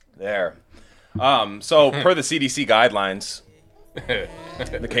There. So per the CDC guidelines,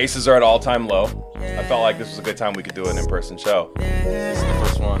 the cases are at all-time low. I felt like this was a good time we could do an in-person show. This is the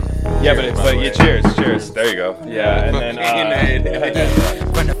first one. Yeah, cheers. There you go. Yeah, and then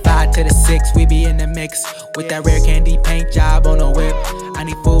From the 5 to the 6, we be in the mix with that rare candy paint job on the whip. I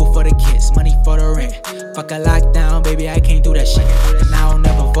need food for the kids, money for the rent. Fuck a lockdown, baby, I can't do that shit. And I don't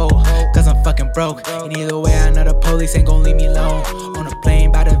never vote, cause I'm fucking broke. And either way, I know the police ain't gon' leave me alone. On a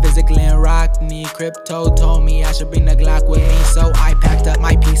plane by to visit Glen Rock, need crypto told me I should bring the Glock with me. So I packed up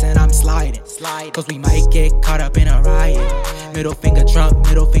my piece and I'm sliding. Cause we might get caught up in a riot. Middle finger Trump,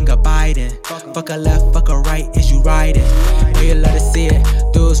 middle finger Biden. Fuck a left, fuck a right, is you riding? Know you love to see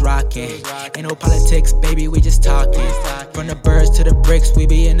it, dudes rocking. Ain't no politics, baby, we just talking. From the birds to the bricks, we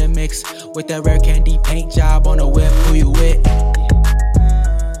be in the mix with that rare candy paint job on the whip. Who you with?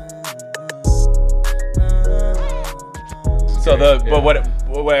 So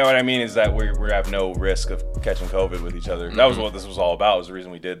what I mean is that we have no risk of catching COVID with each other. That was what this was all about. Was the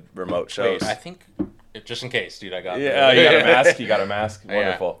reason we did remote shows. Wait, I think just in case, dude, I got you got a mask. You got a mask.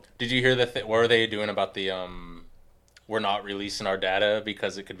 Wonderful. Yeah. Did you hear what were they doing about the we're not releasing our data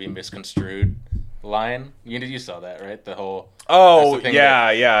because it could be misconstrued line? You saw that, right? The whole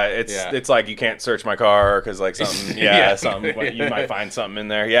It's like you can't search my car because like something something you might find something in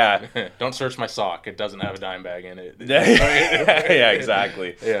there. Yeah. Don't search my sock. It doesn't have a dime bag in it. Yeah,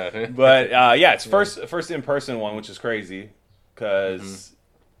 exactly. Yeah. But it's first in person one, which is crazy because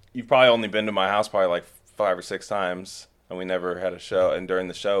you've probably only been to my house probably like 5 or 6 times, and we never had a show. And during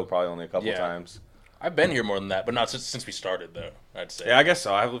the show, probably only a couple times. I've been here more than that, but not since we started, though, I'd say. Yeah, I guess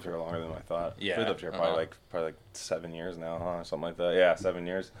so. I've lived here longer than I thought. Yeah. We lived here probably like 7 years now, or something like that. Yeah, 7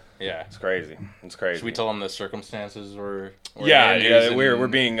 years. Yeah. It's crazy. Should we tell them the circumstances were we're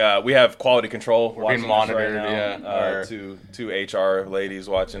being we have quality control. We're being monitored. Right now. Two HR ladies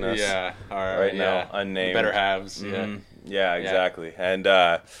watching us. Yeah. Right now, unnamed. Better halves. Mm-hmm. Yeah, exactly. And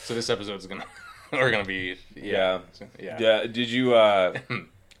so this episode's gonna be Yeah. Did you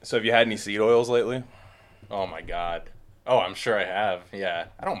so have you had any seed oils lately? Oh my god. Oh, I'm sure I have. Yeah,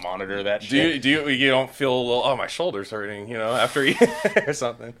 I don't monitor that shit. Do you don't feel a little? Oh, my shoulder's hurting. After you or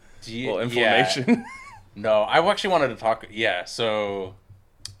something. A little inflammation. Yeah. No, I actually wanted to talk. Yeah, so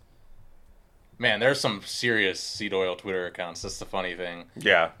man, there's some serious seed oil Twitter accounts. That's the funny thing.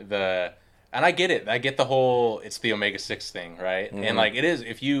 Yeah. And I get it. I get the whole it's the omega-6 thing, right? Mm-hmm. And like it is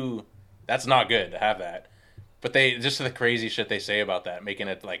that's not good to have that. But they just the crazy shit they say about that, making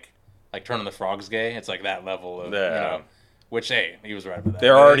it like turning the frogs gay. It's like that level of which hey, he was right about that.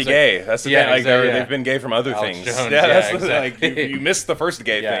 They're already gay. That's the thing. Like exactly, they've been gay from other Alex things. Jones, That's exactly. like you missed the first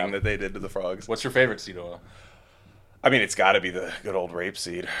gay thing that they did to the frogs. What's your favorite seed oil? I mean, it's got to be the good old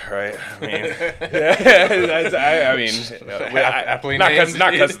rapeseed, right? I mean, not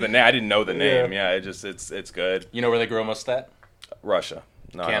because of the name. I didn't know the name. Yeah, it's good. You know where they grow most of that? Russia.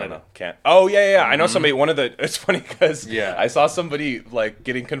 No, Canada. Can't. Oh yeah. I know somebody. It's funny because Yeah. I saw somebody like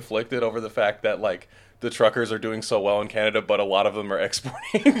getting conflicted over the fact that like the truckers are doing so well in Canada, but a lot of them are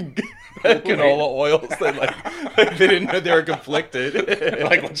exporting canola oils. That like they didn't know they were conflicted.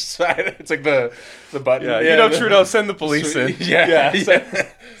 Like which side? It's like the button. Yeah, Trudeau, send the police in.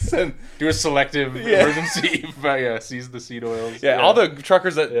 Send. Do a selective emergency. Seize the seed oils. Yeah, all the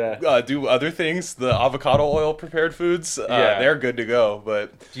truckers that do other things, the avocado oil prepared foods, they're good to go.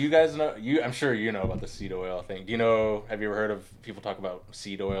 But do you guys know? I'm sure you know about the seed oil thing. Do you know? Have you ever heard of people talk about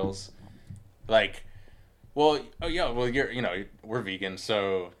seed oils? Like, we're vegan,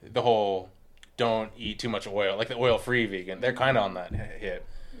 so the whole don't eat too much oil, like the oil-free vegan, they're kind of on that hit.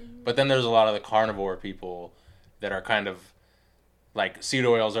 But then there's a lot of the carnivore people that are kind of like seed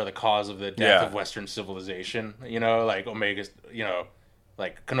oils are the cause of the death of Western civilization. Like omega,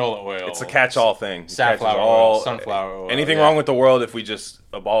 like canola oil. It's a catch-all thing. Safflower oil, sunflower oil. Anything wrong with the world if we just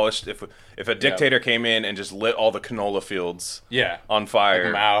abolished, if a dictator came in and just lit all the canola fields on fire.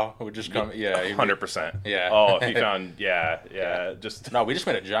 Like Mao would just come, 100%. Yeah. Oh, if he found, just... No, we just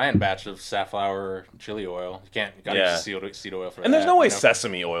made a giant batch of safflower chili oil. You gotta use seed oil for that. And there's no way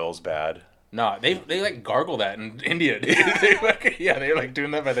sesame oil's bad. No, they like gargle that in India, dude. They're like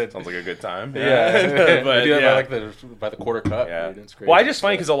doing that by the... Sounds like a good time. Yeah. But, they do that by the quarter cup. Yeah. Dude. It's crazy. Well, I just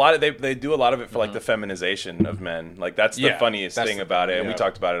funny because a lot of they do a lot of it for like the feminization of men. Like that's the funniest thing about it. And we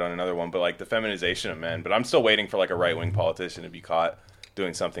talked about it on another one, but like the feminization of men. But I'm still waiting for like a right-wing politician to be caught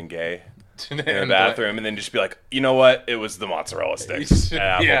doing something gay in the bathroom, and then just be like, you know what? It was the mozzarella sticks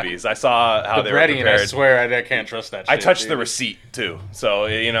at Applebee's. I saw how they were prepared. I swear I can't trust that shit. I touched the receipt too, so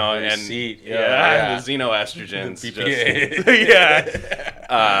and receipt, the xenoestrogens.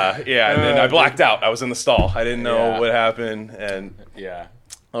 And then I blacked out. I was in the stall. I didn't know what happened, and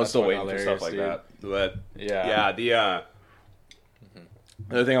I was still waiting for stuff like that. But the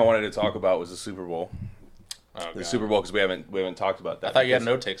other thing I wanted to talk about was the Super Bowl. The Super Bowl, because we haven't talked about that. I thought you had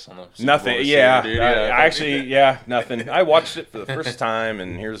no takes on the Super nothing. Bowl Yeah, dude. nothing. I watched it for the first time,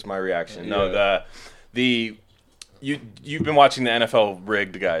 and here's my reaction. No, you've been watching the NFL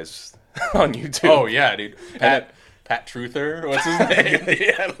rigged guys on YouTube. Oh yeah, dude. Pat Truther, what's his name?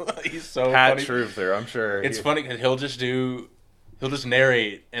 He's so Pat funny. Truther, I'm sure. It's funny because he'll just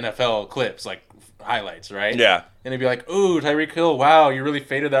narrate NFL clips, like highlights, right? Yeah. And he'd be like, "Ooh, Tyreek Hill, wow, you really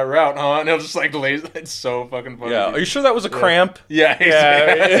faded that route, huh?" And he'll just like laser. It's so fucking funny. Yeah. Are you sure that was a cramp? Yeah.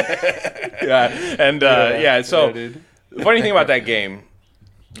 Yeah. And so the funny thing about that game,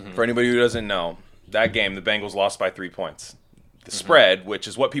 for anybody who doesn't know, that game the Bengals lost by 3 points. The spread, which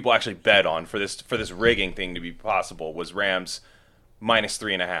is what people actually bet on for this rigging thing to be possible, was Rams minus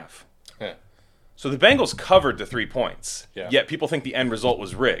 3.5. Yeah. So the Bengals covered the 3 points. Yeah. Yet people think the end result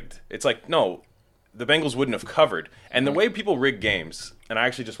was rigged. It's like, no, the Bengals wouldn't have covered. And the way people rig games, and I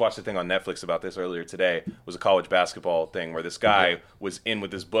actually just watched a thing on Netflix about this earlier today, was a college basketball thing where this guy was in with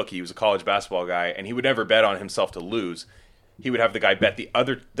this bookie. He was a college basketball guy, and he would never bet on himself to lose. He would have the guy bet the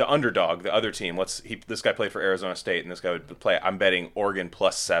underdog, the other team. This guy played for Arizona State, and this guy would play. I'm betting Oregon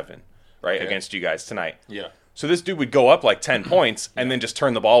 +7, right, against you guys tonight. Yeah. So this dude would go up like 10 points and then just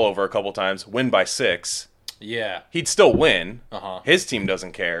turn the ball over a couple times, win by 6. Yeah. He'd still win. Uh-huh. His team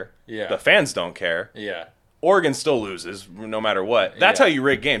doesn't care. Yeah. The fans don't care. Yeah. Oregon still loses no matter what. That's how you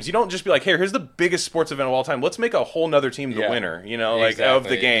rig games. You don't just be like, hey, here's the biggest sports event of all time. Let's make a whole nother team the winner, of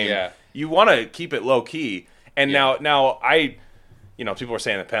the game. Yeah. You want to keep it low key. And now people were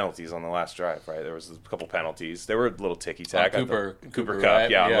saying the penalties on the last drive, right? There was a couple penalties. They were a little ticky-tack. Cooper Cup, right?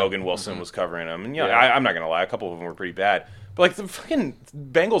 yeah. Logan Wilson was covering them. And, I'm not going to lie, a couple of them were pretty bad. But, like, the fucking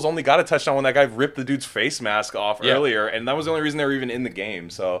Bengals only got a touchdown when that guy ripped the dude's face mask off earlier, and that was the only reason they were even in the game.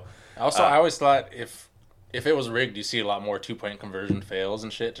 So, also, I always thought if it was rigged, you see a lot more 2-point conversion fails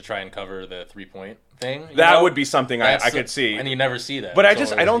and shit to try and cover the 3-point thing. That would be something I could see. And you never see that. But I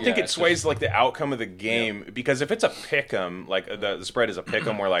don't think it sways like the outcome of the game, because if it's a pick'em, like the spread is a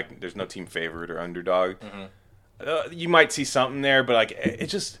pick'em where like there's no team favorite or underdog, you might see something there. But like it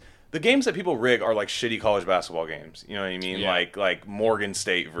just, the games that people rig are like shitty college basketball games. You know what I mean? Yeah. Like Morgan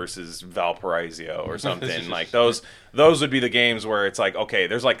State versus Valparaiso or something. Like those would be the games where it's like, okay,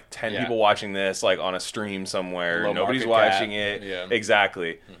 there's like 10 people watching this like on a stream somewhere. Low Nobody's watching it. Yeah.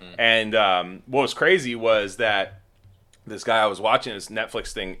 Exactly. And what was crazy was that this guy I was watching, this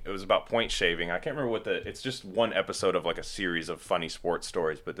Netflix thing, it was about point shaving. I can't remember it's just one episode of like a series of funny sports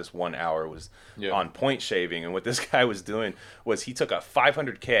stories, but this 1 hour was on point shaving. And what this guy was doing was he took a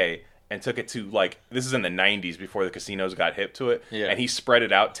 $500K and took it to like, this is in the 90s before the casinos got hip to it. Yeah. And he spread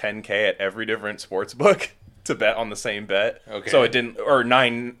it out $10K at every different sports book to bet on the same bet. Okay. So it didn't, or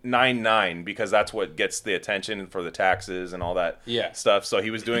 999, because that's what gets the attention for the taxes and all that stuff. So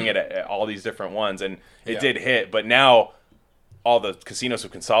he was doing it at all these different ones, and it did hit. But now all the casinos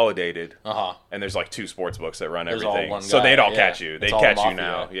have consolidated, and there's like 2 sports books that run everything. So they'd all catch you. They'd catch you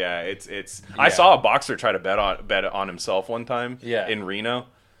now. Yeah, it's. I saw a boxer try to bet on himself one time. In Reno.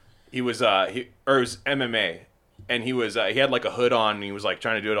 He was it was MMA. And he was he had like a hood on, and he was like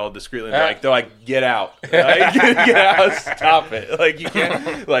trying to do it all discreetly. They're like, get out, get out, stop it! Like you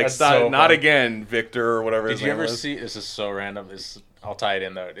can't, like stop, so not again, Victor or whatever. Did you ever see? This is so random. I'll tie it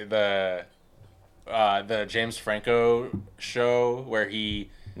in though. The James Franco show where he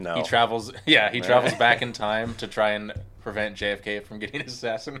travels. Yeah, he travels back in time to try and prevent JFK from getting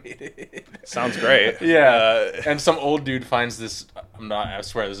assassinated. Sounds great. And some old dude finds this. I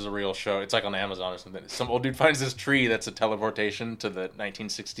swear this is a real show. It's like on Amazon or something. Some old dude finds this tree that's a teleportation to the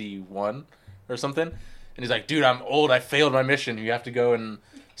 1961 or something. And he's like, dude, I'm old. I failed my mission. You have to go and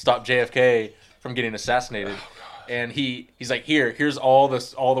stop JFK from getting assassinated. And he's like, here's all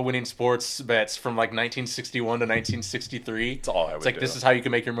the winning sports bets from like 1961 to 1963. It's all I would It's like, do. This is how you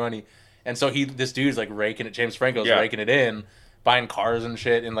can make your money. And so this dude's like raking it. James Franco's raking it in, buying cars and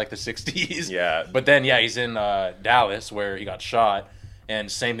shit in like the 60s. Yeah. But then he's in Dallas where he got shot,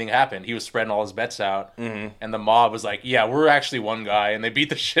 and same thing happened. He was spreading all his bets out, and the mob was like, "Yeah, we're actually one guy," and they beat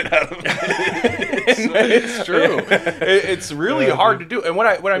the shit out of him. It's true. It's really hard to do. And what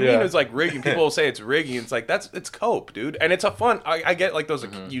I mean is like rigging. People will say it's rigging. It's like it's cope, dude. And it's a fun. I get like those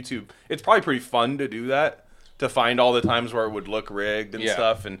YouTube. It's probably pretty fun to do that. To find all the times where it would look rigged and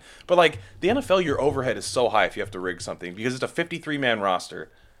stuff, but like the NFL, your overhead is so high if you have to rig something, because it's a 53-man roster.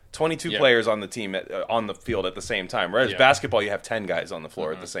 22 players on the team on the field at the same time. Whereas basketball, you have 10 guys on the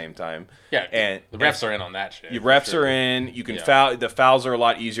floor at the same time. Yeah, and the refs are in on that shit. Your refs are in. You can foul. The fouls are a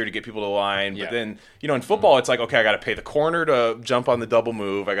lot easier to get people to the line. But then, in football, it's like, okay, I got to pay the corner to jump on the double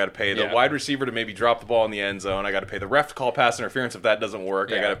move. I got to pay the wide receiver to maybe drop the ball in the end zone. I got to pay the ref to call pass interference if that doesn't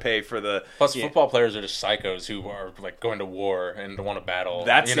work. I got to pay for the... Plus, football players are just psychos who are like going to war and want to battle.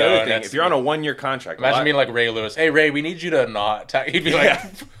 That's the other thing. If you're on a 1-year contract... Imagine being like Ray Lewis. Hey, Ray, we need you to not... He'd be like...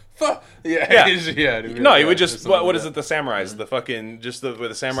 No, he would just what is it? The samurais, the fucking where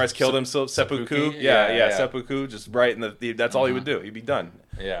the samurais killed him. Seppuku, seppuku, just right in the. That's all he would do. He'd be done.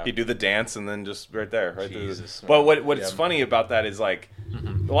 Yeah, he'd do the dance and then just right there, right Jesus, there. But what's funny about that is like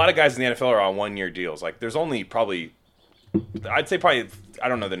a lot of guys in the NFL are on 1-year deals. Like there's only probably, I'd say probably I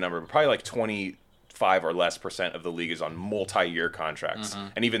don't know the number, but probably like 25 or less % of the league is on multi-year contracts,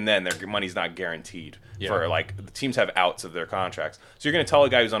 and even then their money's not guaranteed. For like the teams have outs of their contracts, so you're going to tell a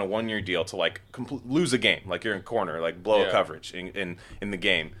guy who's on a 1-year deal to like lose a game, like you're in corner, like blow a coverage in the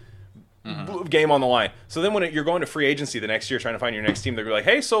game, game on the line. So then when you're going to free agency the next year trying to find your next team, they're like,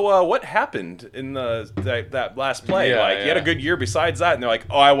 hey, so what happened in that last play? You had a good year besides that, and they're like,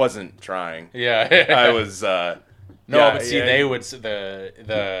 oh, I wasn't trying. I was. But see, they would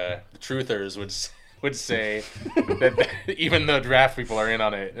the truthers would say that even the draft people are in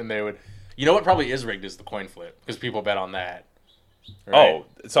on it, and they would. You know what probably is rigged is the coin flip because people bet on that. Right? Oh,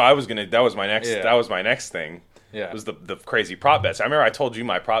 so I was gonna. That was my next. That was my next thing. Yeah, was the crazy prop bets. I remember I told you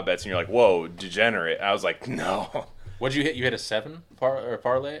my prop bets, and you're like, "Whoa, degenerate!" I was like, "No." What'd you hit? You hit a 7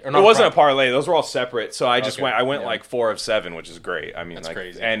 parlay? Or it wasn't a parlay. Those were all separate. So I just went. I went like 4 of 7, which is great. I mean, that's like,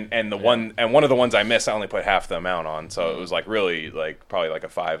 crazy. And one of the ones I missed, I only put half the amount on. So it was like really like probably like a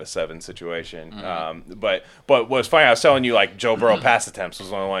 5 of 7 situation. But what was funny, I was telling you like Joe Burrow pass attempts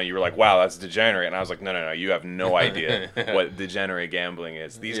was the only one. You were like, wow, that's degenerate. And I was like, no, you have no idea what degenerate gambling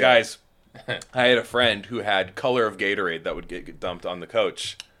is. These guys. I had a friend who had color of Gatorade that would get dumped on the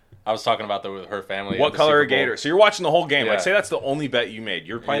coach. I was talking about her family. What color of Gator? So you're watching the whole game. Like, say that's the only bet you made.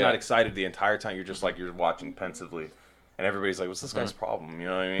 You're probably not excited the entire time. You're just like, you're watching pensively. And everybody's like, what's this guy's problem? You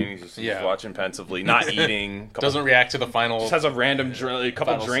know what I mean? He's just watching pensively, not eating. Doesn't react to the final. Just has a random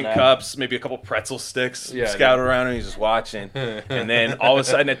couple drink cups, maybe a couple pretzel sticks scattered around, and he's just watching. And then all of a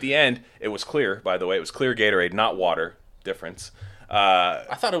sudden at the end, it was clear, by the way. It was clear Gatorade, not water. Difference.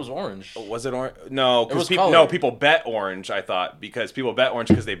 I thought it was orange. Was it orange? No, because people bet orange. I thought because people bet orange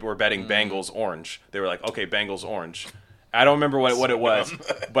because they were betting Bengals orange. They were like, okay, Bengals orange. I don't remember what it was,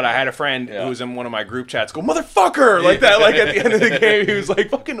 but I had a friend who was in one of my group chats go motherfucker like that. Like at the end of the game, he was like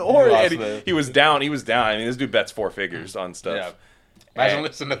fucking orange. He was down. I mean, this dude bets 4 figures on stuff. Yeah. Imagine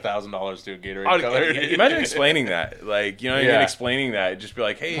listening to $1,000 to a Gatorade color. Imagine explaining that. Like, explaining that. Just be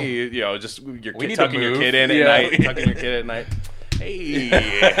like, hey, just your kid tucking your kid in at night. Tucking your kid at night. Hey,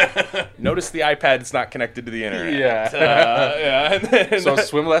 notice the iPad's not connected to the internet. So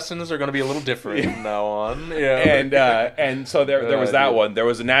swim lessons are going to be a little different from now on. Yeah. And so there was that one. There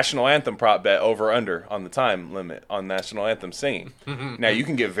was a national anthem prop bet over under on the time limit on national anthem singing. Now you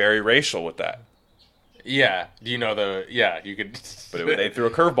can get very racial with that. Yeah. Do you know you could. But they threw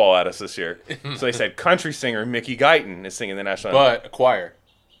a curveball at us this year. So they said country singer Mickey Guyton is singing the national anthem. But a choir.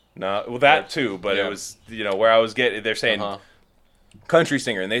 No, well that too. But it was where I was getting. They're saying. Country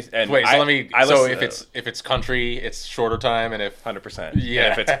singer, and if it's country, it's shorter time, and if 100%,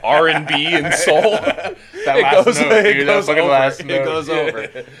 if it's R&B and soul, it goes over.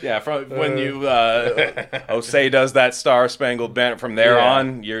 Yeah, from when you Jose does that Star Spangled Banner, from there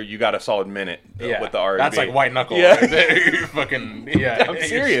on, you got a solid minute with the R&B. That's like white knuckle. Right there. You're fucking I'm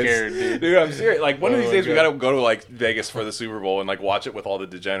serious, scared, dude. I'm serious. Like one of these days, we gotta go to like Vegas for the Super Bowl and like watch it with all the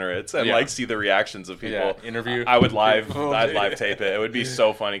degenerates and like see the reactions of people. Interview. I'd live tape it. It would be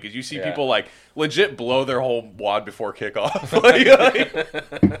so funny because you see people like legit blow their whole wad before kickoff. You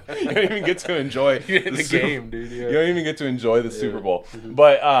don't even get to enjoy the game, dude. You don't even get to enjoy the Super Bowl.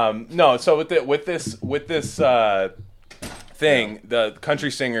 But no. So with this thing, the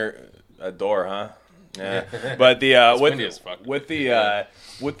country singer Adore, huh? Yeah. But with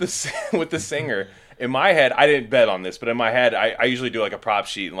the singer. In my head, I didn't bet on this, but in my head, I usually do like a prop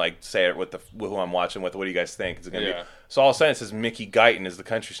sheet and like say it with who I'm watching with. What do you guys think? Is it gonna be? So all of a sudden it says Mickey Guyton is the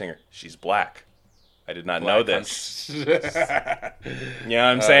country singer. She's black. I did not know this. You know what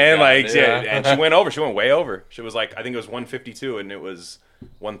I'm saying? And she went over. She went way over. She was like, I think it was 152, and it was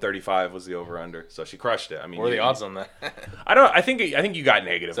 135 was the over under. So she crushed it. I mean, what are the odds on that? I think you got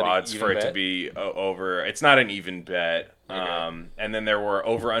negative odds for it to be over. It's not an even bet. Okay. And then there were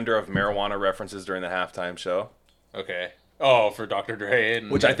over under of marijuana references during the halftime show. Okay. Oh, for Dr. Dre.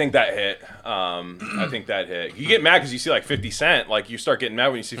 Which I think that hit. I think that hit. You get mad because you see like 50 Cent. Like you start getting mad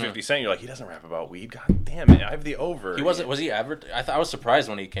when you see 50 Cent. You're like, he doesn't rap about weed. God damn it! I have the over. He wasn't. Was he ever? I was surprised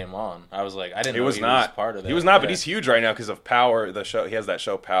when he came on. I was like, I didn't. He was not part of that. He was not, but he's huge right now because of Power. The show. He has that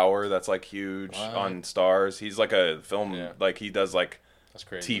show Power. That's like huge on Stars. He's like a film. Like he does like that's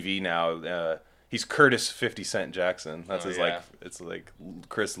crazy. TV now. He's Curtis 50 Cent Jackson. That's his like. It's like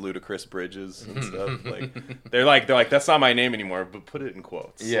Chris Ludacris Bridges and stuff. Like they're like that's not my name anymore, but put it in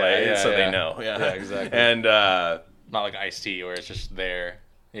quotes. Yeah, so they know. Yeah, exactly. And not like Ice-T where it's just there.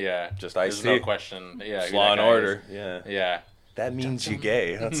 Yeah, just Ice-T. There's no question. Yeah, Law and Order. Yeah. That means you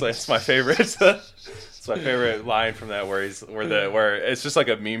gay. That's my favorite. It's my favorite line from that where it's just like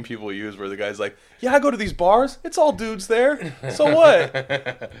a meme people use where the guy's like, yeah, I go to these bars. It's all dudes there. So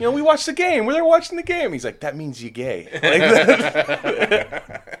what? You know, we watch the game. We're there watching the game. He's like, that means you gay. Like that.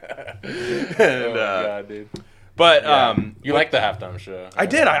 And, God, dude. But you like the halftime show? I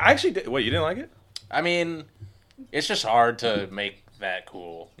did. I actually did. Wait, you didn't like it? I mean, it's just hard to make that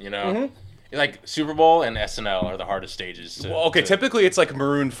cool. You know. Mm-hmm. Like Super Bowl and SNL are the hardest stages. Typically it's like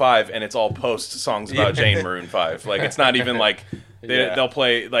Maroon 5 and it's all post songs about Jane Maroon 5. Like it's not even like they'll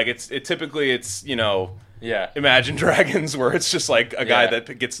play like it's you know Imagine Dragons where it's just like a guy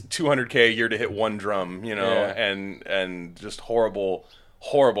that gets $200K a year to hit one drum, you know, and just horrible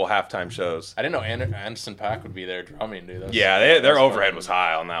halftime shows. I didn't know Anderson .Paak would be there drumming, dude. Their overhead was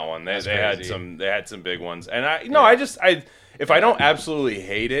high on that one. They had some big ones, and I if I don't absolutely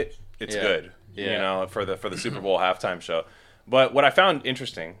hate it. It's good, you know, for the Super Bowl halftime show. But what I found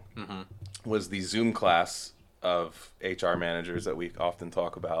interesting was the Zoom class of HR managers that we often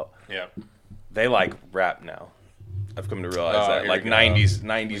talk about. Yeah, they like rap now. I've come to realize that, like 90s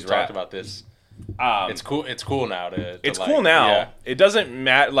we rap. Talked about this. It's cool. It's cool now. It's cool now. Yeah. It doesn't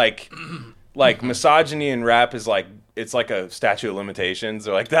matter. Like misogyny in rap is like. It's like a statute of limitations.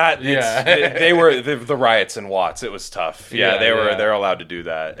 They're like that. They were the riots in Watts. It was tough. They're allowed to do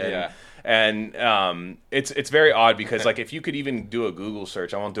that. And it's very odd because like if you could even do a Google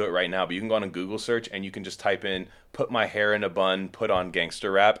search, I won't do it right now, but you can go on a Google search and you can just type in "put my hair in a bun, put on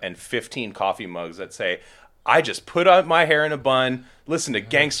gangster rap" and 15 coffee mugs that say, "I just put on my hair in a bun, listen to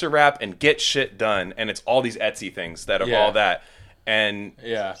gangster rap, and get shit done." And it's all these Etsy things that are all that. And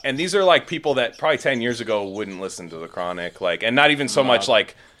these are like people that probably 10 years ago wouldn't listen to the Chronic, like, and not even so much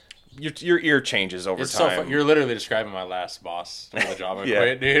like your ear changes over time. So fun. You're literally describing my last boss for the job I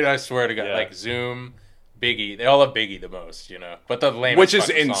quit, dude. I swear to God, like Zoom, Biggie, they all love Biggie the most, you know. But the lamest which is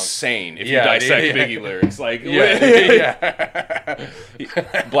insane if you dissect Biggie lyrics. Like,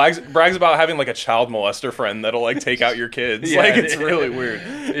 brags about having like a child molester friend that'll like take out your kids. Like, it's really weird.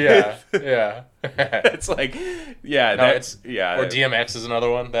 It's like, or DMX is another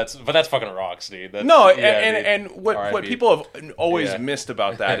one. That's fucking rocks, dude. And what people have always missed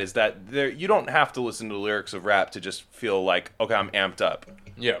about that is that you don't have to listen to the lyrics of rap to just feel like, okay, I'm amped up.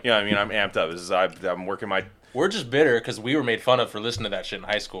 Yeah, you know what I mean? I'm amped up. I'm working my. We're just bitter because we were made fun of for listening to that shit in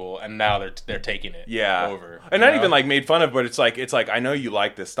high school, and now they're taking it over. And not even like made fun of, but it's like I know you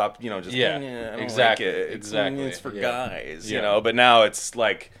like this. Stop, you know, just I don't exactly, like it. It's for guys, you know. But now it's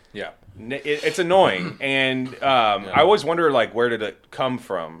like it's annoying, and I always wonder like where did it come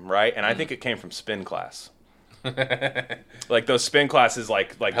from, right? And I think it came from spin class. Like those spin classes,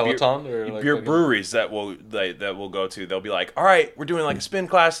 like Peloton or like beer breweries that we'll go to. They'll be like, all right, we're doing like a spin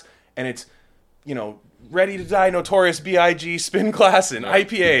class, and it's, you know, Ready to Die, Notorious B.I.G. spin class and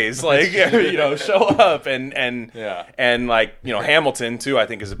IPAs, like, you know, show up and like, you know, Hamilton too. I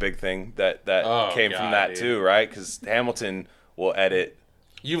think is a big thing that came from that too, right? Because Hamilton will edit.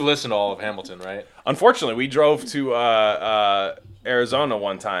 You've listened to all of Hamilton, right? Unfortunately, we drove to Arizona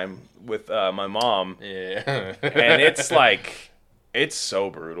one time with my mom. Yeah. And it's like, it's so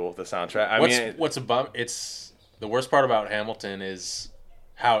brutal, the soundtrack. What's a bum? It's the worst part about Hamilton is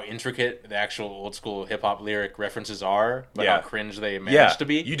how intricate the actual old school hip hop lyric references are, but how cringe they managed to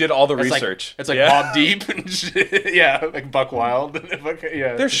be. You did all the research. It's like Bob Deep and shit. Yeah, like Buck Wild.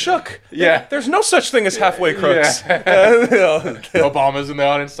 They're shook. Yeah. There's no such thing as halfway crooks. Obama's in the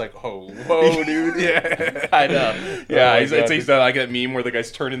audience, like, whoa, dude. Yeah. I know. Yeah, it's like that meme where the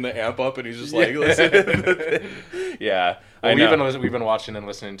guy's turning the amp up and he's just like, listen. Yeah. Well, we've been watching and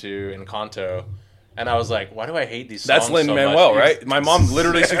listening to Encanto. And I was like, why do I hate these songs That's Lin-Manuel, right? My mom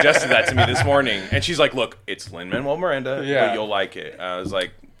literally suggested that to me this morning. And she's like, look, it's Lin-Manuel Miranda, but you'll like it. I was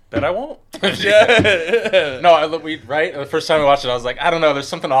like, bet I won't. No, the first time I watched it, I was like, I don't know, there's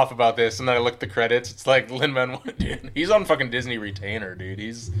something off about this. And then I looked at the credits. It's like Lin-Manuel, dude. He's on fucking Disney Retainer, dude.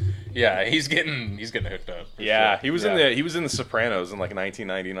 He's getting hooked up. Yeah, sure. He was in The Sopranos in like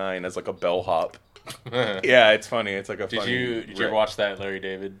 1999 as like a bellhop. Yeah, it's funny. It's like a Did you ever watch that Larry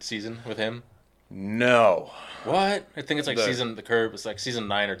David season with him? No. What? I think it's like The Curb. It's like season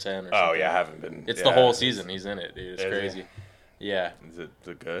 9 or 10 or something. Oh, yeah, I haven't been. It's the whole season. He's in it, dude. It's crazy. Yeah. Is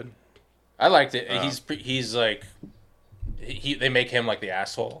it good? I liked it. He's like... they make him like the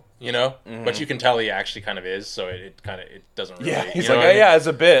asshole, you know? Mm-hmm. But you can tell he actually kind of is, so it doesn't really... Yeah, he's like, as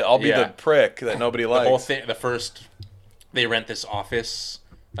a bit, I'll be the prick that nobody likes. The whole thing, they rent this office,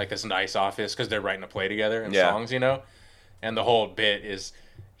 like this nice office, because they're writing a play together and songs, you know? And the whole bit is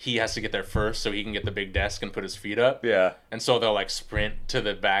he has to get there first so he can get the big desk and put his feet up. Yeah. And so they'll like sprint to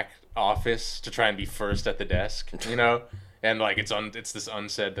the back office to try and be first at the desk, you know? And like it's this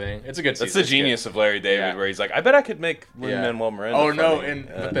unsaid thing. It's a good season. That's the genius of Larry David, where he's like, I bet I could make Lin-Manuel Miranda. Oh no,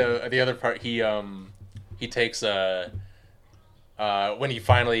 but the other part, he takes when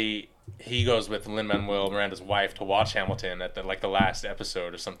he goes with Lin-Manuel Miranda's wife to watch Hamilton at the last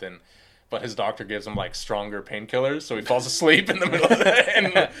episode or something. But his doctor gives him like stronger painkillers, so he falls asleep in the middle of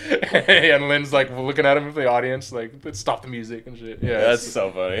it. And Lynn's like looking at him in the audience, like, let's stop the music and shit. Yeah, that's so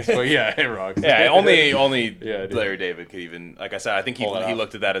funny. So yeah, it rocks. Yeah, only Larry David could even, like I said, I think he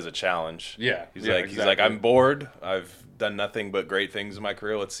looked at that as a challenge. Yeah, he's like, I'm bored. I've done nothing but great things in my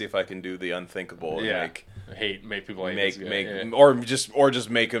career. Let's see if I can do the unthinkable. And make people hate or just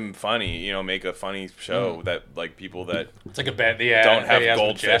make him funny. You know, make a funny show that like people that it's like a bad don't have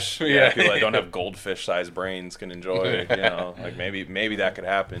goldfish. People that don't have goldfish-sized brains can enjoy. You know, like maybe that could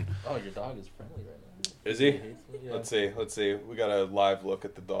happen. Oh, your dog is friendly right now. Is he? Yeah. Let's see. We got a live look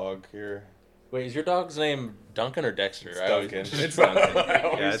at the dog here. Wait, is your dog's name Duncan or Dexter? It's Duncan. It's Duncan.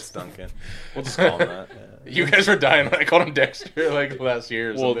 Yeah, it's Duncan. We'll just call him that. Yeah. You guys were dying when I called him Dexter like last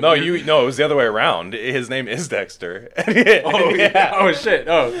year. Or well, it was the other way around. His name is Dexter. Oh yeah. Oh shit.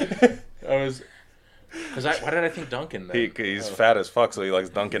 Oh, I was. Why did I think Duncan then? He's fat as fuck, so he likes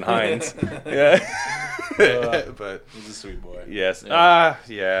Duncan Hines. Yeah. But he's a sweet boy. Yes.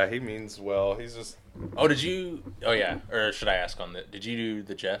 Yeah. He means well. He's just. Oh, did you? Oh yeah. Or should I ask on that? Did you do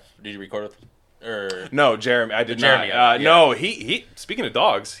the Jeff? Did you record with? No, Jeremy. I did not. No, he. Speaking of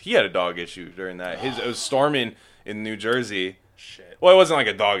dogs, he had a dog issue during that. It was storming in New Jersey. Shit. Well, it wasn't like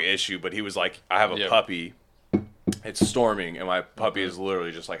a dog issue, but he was like, I have a puppy. It's storming, and my puppy is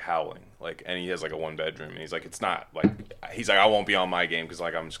literally just like howling. Like, and he has like a 1-bedroom, and he's like, it's not like. He's like, I won't be on my game because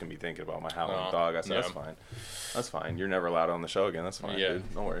like I'm just gonna be thinking about my howling dog. I said, that's fine. That's fine. You're never allowed on the show again. That's fine, dude.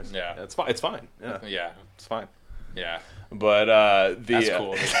 No worries. Yeah, it's fine. It's fine. Yeah. Yeah, it's fine. Yeah. But that's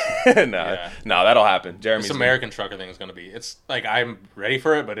cool. No, that'll happen. Jeremy's this American trucker thing is gonna be. It's like I'm ready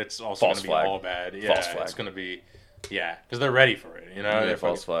for it, but it's also gonna be all bad. Yeah, false flag. It's gonna be. Yeah, because they're ready for it. You know,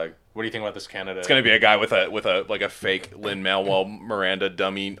 false flag. What do you think about this Canada? It's gonna be a guy with a like a fake Lin-Manuel Miranda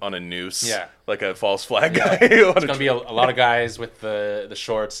dummy on a noose. Yeah, like a false flag guy. It's gonna be a lot of guys with the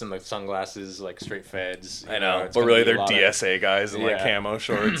shorts and the sunglasses, like straight feds. I know, but really they're DSA guys in like camo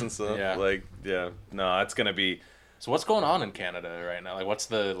shorts and stuff. No, it's gonna be. So what's going on in Canada right now? Like, what's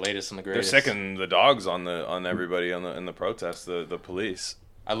the latest and the greatest? They're sicking the dogs on everybody in the protests. The police.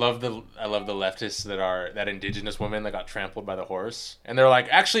 I love the leftists that indigenous woman that got trampled by the horse, and they're like,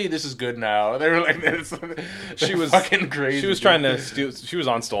 actually, this is good now. They were like, she was fucking crazy. She was trying to steal. She was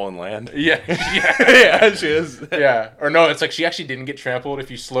on stolen land. Yeah. Yeah, she is. Yeah, or no, it's like she actually didn't get trampled.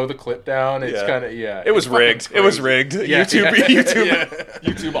 If you slow the clip down, it's kind of It was rigged. It was rigged. Yeah,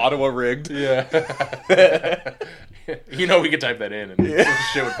 YouTube Ottawa rigged. Yeah. You know, we could type that in and some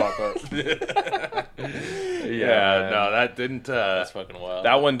shit would pop up. No, that didn't. That's fucking wild.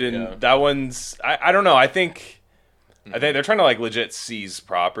 That one didn't. Yeah. That one's. I don't know. I think they're trying to like legit seize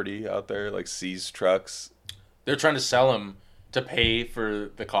property out there, like seize trucks. They're trying to sell them to pay for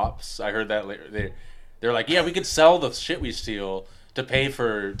the cops. I heard that later. They're like, yeah, we could sell the shit we steal to pay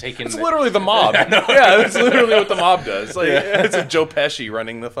for taking. It's literally the mob. Yeah, that's literally what the mob does. Like, it's a Joe Pesci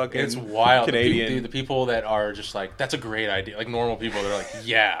running the fucking. It's wild. Canadian. The people that are just like, that's a great idea. Like normal people, they're like,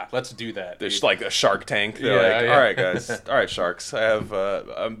 yeah, let's do that. They're just like a Shark Tank. They're like, all right, guys, all right, sharks. I have,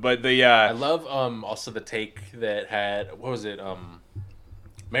 but the. I love also the take that had what was it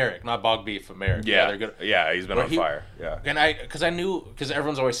Merrick, not Bog Beef, but Merrick. Yeah, they're good. Yeah, he's been on fire. Yeah, and because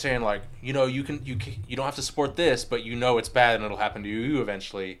everyone's always saying like, you know, you don't have to support this, but you know it's bad and it'll happen to you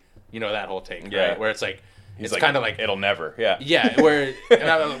eventually. You know that whole take, right? Where it's like it's kind of like it'll never. Yeah. Yeah.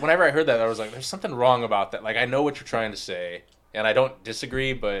 Whenever I heard that, I was like, there's something wrong about that. Like I know what you're trying to say, and I don't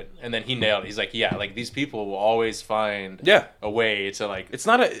disagree, and then he nailed it. He's like, yeah, like these people will always find a way to like. It's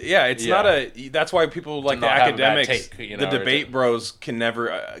not a. That's why people like the academics, the debate bros can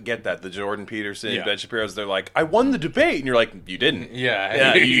never get that. The Jordan Peterson, Ben Shapiro's, they're like, I won the debate, and you're like, you didn't.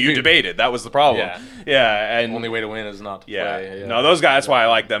 Yeah. You debated. That was the problem. Yeah. And the only way to win is not to play. No, those guys. That's why I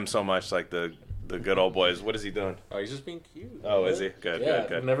like them so much. Like the the good old boys. What is he doing? Oh, he's just being cute. Oh, is he? Good,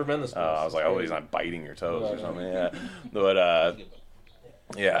 good. I've never been this close. I was like, he's not biting your toes or something.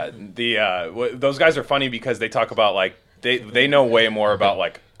 Yeah, but those guys are funny because they talk about like they know way more about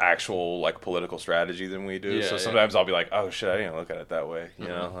like actual like political strategy than we do. So sometimes I'll be like, oh shit, I didn't look at it that way, you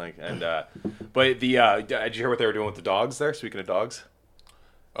know, like but did you hear what they were doing with the dogs there? Speaking of dogs.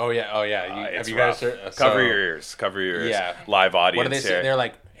 Oh yeah. Have you guys heard, cover your ears? Yeah. Live audience. What do they say? They're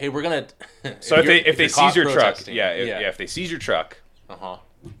like, hey, we're gonna. So if they seize your truck, if they seize your truck,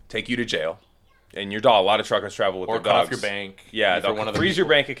 take you to jail, and your dog. A lot of truckers travel with their dogs. Or cut off your bank. Yeah, they'll freeze your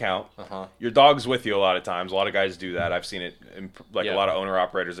bank account. Your dog's with you a lot of times. A lot of guys do that. I've seen it in a lot of owner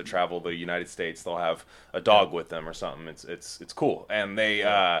operators that travel the United States. They'll have a dog with them or something. It's cool, and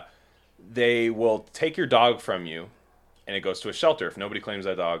they will take your dog from you. And it goes to a shelter. If nobody claims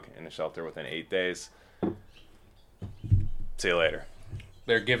that dog in a shelter within 8 days, see you later.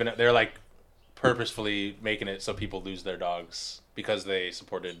 They're like purposefully making it so people lose their dogs because they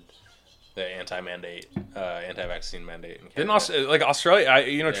supported the anti-vaccine mandate in Canada. Didn't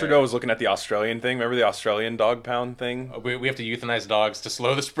Australia? Trudeau was looking at the Australian thing. Remember the Australian dog pound thing? We have to euthanize dogs to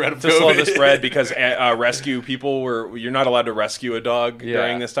slow the spread of COVID. To slow the spread because rescue people you're not allowed to rescue a dog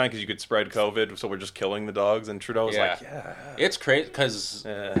during this time because you could spread COVID. So we're just killing the dogs. And Trudeau was like, it's crazy because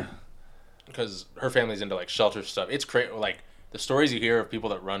her family's into like shelter stuff. It's crazy. Like the stories you hear of people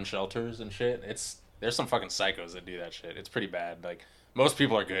that run shelters and shit. There's some fucking psychos that do that shit. It's pretty bad. Like most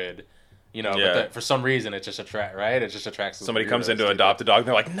people are good. You know, but for some reason it just attracts, right? It just attracts. Somebody comes in to adopt a dog, and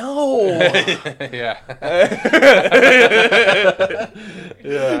they're like, "No."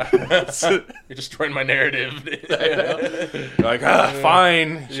 You're destroying my narrative. Like,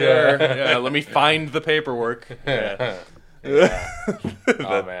 fine, sure. Yeah, let me find the paperwork. Oh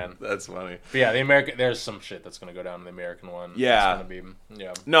man, that's funny. But yeah, there's some shit that's gonna go down in the American one. Yeah. It's gonna be,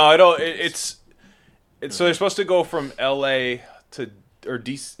 No, I don't. It's so they're supposed to go from L.A. to. Or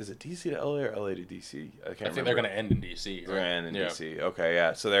DC, is it DC to LA or LA to DC? I think they're going to end in DC. Right? They're going to end in DC. Okay,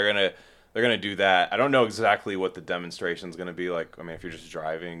 yeah. So they're gonna do that. I don't know exactly what the demonstration's going to be like. I mean, if you're just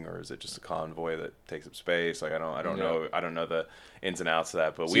driving, or is it just a convoy that takes up space? Like I don't know. I don't know the ins and outs of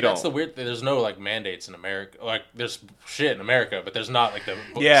that. But that's the weird thing. There's no like mandates in America. Like there's shit in America, but there's not like the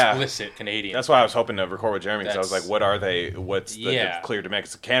explicit Canadian. That's why I was hoping to record with Jeremy because I was like, what are they? What's the clear demand?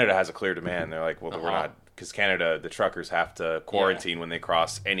 Because Canada has a clear demand. They're like, well, we're not. Because Canada, the truckers have to quarantine when they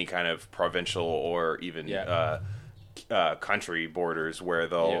cross any kind of provincial or even country borders where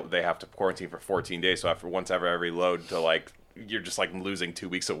they have to quarantine for 14 days. So once every load to like you're just like losing 2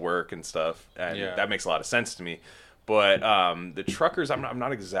 weeks of work and stuff, and that makes a lot of sense to me. But the truckers, I'm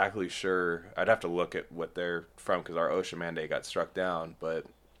not exactly sure. I'd have to look at what they're from because our OSHA mandate got struck down. But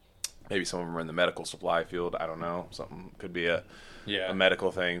maybe some of them are in the medical supply field. I don't know. Something could be a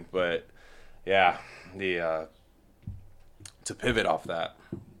medical thing, but. Yeah, to pivot off that,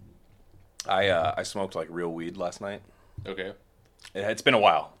 I smoked like real weed last night. Okay, it's been a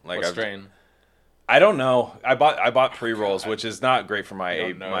while. Like what strain? I don't know. I bought pre-rolls, which is not great for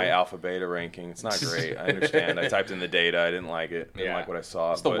my alpha beta ranking. It's not great. I understand. I typed in the data. I didn't like it. Didn't like what I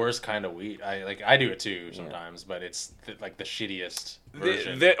saw. It's the worst kind of weed. I do it too sometimes, but it's like the shittiest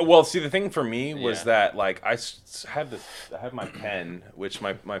version. Well, see, the thing for me was that like I have my pen, which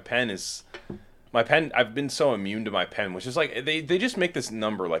my pen is. My pen, I've been so immune to my pen, which is like they just make this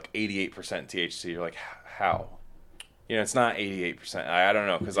number like 88% THC. You're like, how? You know, it's not 88%. I don't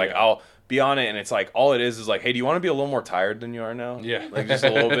know because like I'll be on it and it's like all it is like, hey, do you want to be a little more tired than you are now? Yeah, like just a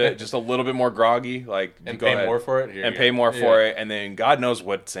little bit more groggy, like and pay more for it. And pay more for it, and then God knows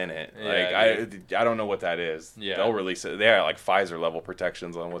what's in it. Like I don't know what that is. Yeah, they'll release it. They are like Pfizer level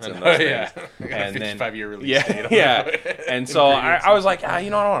protections on what's in those things. And then 55-year release. And so I was like, I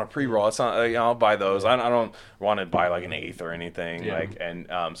don't want to pre-roll. It's not. I'll buy those. I don't want to buy like an eighth or anything. Yeah. Like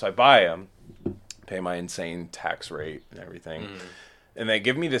so I buy them, pay my insane tax rate and everything. And they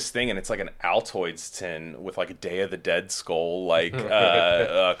give me this thing, and it's like an Altoids tin with like a Day of the Dead skull like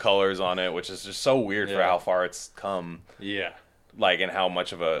colors on it, which is just so weird for how far it's come. Yeah. Like, and how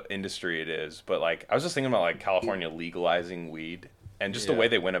much of a industry it is. But like, I was just thinking about like California legalizing weed, and just the way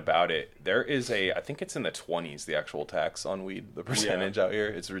they went about it. There is I think it's in the 20s, the actual tax on weed, the percentage out here.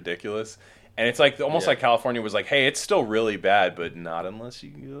 It's ridiculous. And it's like almost like California was like, hey, it's still really bad, but not unless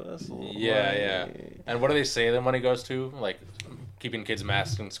you give us a little money. And what do they say the money goes to? Like keeping kids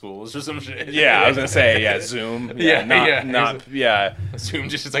masked in schools or some shit. Yeah, I was gonna say Zoom. Zoom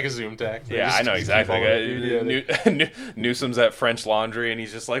it's like a Zoom tax. Yeah, I know exactly. Newsom's at French Laundry, and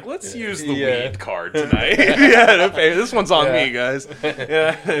he's just like, let's use the weed card tonight. This one's on me, guys.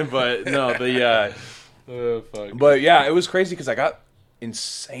 Yeah, but no, oh, fuck. But yeah, it was crazy because I got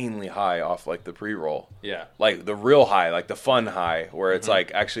insanely high off like the pre-roll. Yeah. Like the real high, like the fun high, where it's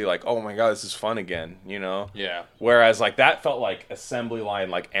like actually like, oh my god, this is fun again, you know? Yeah. Whereas like that felt like assembly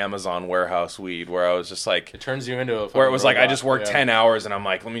line, like Amazon warehouse weed, where I was just like, it turns you into a where it was robot. like I just worked 10 hours and I'm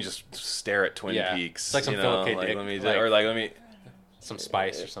like, let me just stare at Twin Peaks. It's like some you know? Philip K. Dick, let me some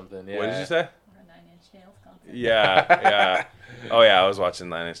spice or something. Yeah. What did you say? Or a 9 Inch Nails concert. Yeah. Oh yeah, I was watching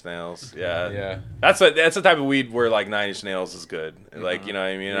Nine Inch Nails. Yeah, Yeah. That's the type of weed where like Nine Inch Nails is good. Like you know what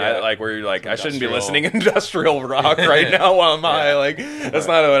I mean? Yeah. Like where you're like, I shouldn't be Industrial. listening industrial rock right now while I'm high. Like that's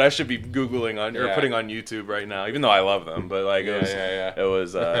not what I should be googling on or putting on YouTube right now. Even though I love them, but like it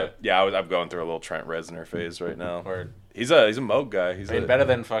was I'm going through a little Trent Reznor phase right now. Word. He's a Moog guy. He's better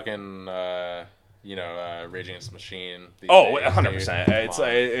than fucking Rage Against the Machine. 100%.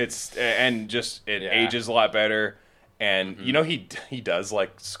 It's and just it ages a lot better. And you know he does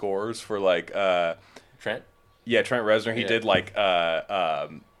like scores for like Trent. Yeah, Trent Reznor. He did like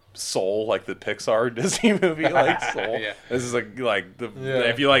Soul, like the Pixar Disney movie, like Soul. This is like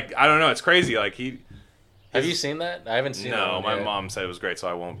if you like, I don't know, it's crazy. Like have you seen that? I haven't seen it. No, my mom said it was great, so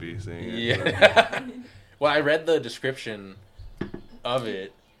I won't be seeing it. Yeah. Well, I read the description of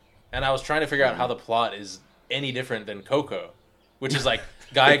it, and I was trying to figure out how the plot is any different than Coco, which is like.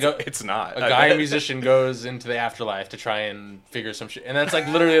 It's not. A musician goes into the afterlife to try and figure some shit, and that's like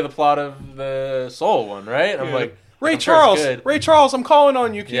literally the plot of the Soul one, right? I'm like, Ray Charles, I'm calling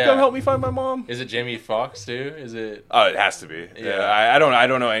on you. Can you come help me find my mom? Is it Jamie Foxx too? Is it? Oh, it has to be. Yeah. I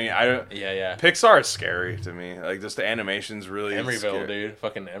don't know any. Yeah. Pixar is scary to me. Like just the animation's really Emeryville, scary. Dude.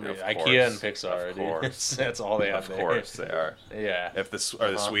 Fucking Emery. IKEA and Pixar, dude. That's all they have. Of course they are. Yeah. If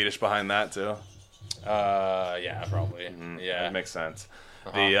are the Swedish behind that too? Yeah, probably. Yeah, that makes sense.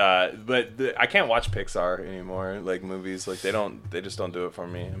 But I can't watch Pixar anymore. Like movies, like they just don't do it for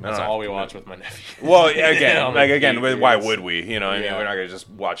me. That's all we watch with my nephew. Well, again, why would we? You know, what I mean, we're not gonna just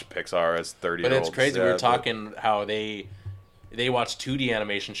watch Pixar as 30. But it's crazy. We were talking how they watch 2D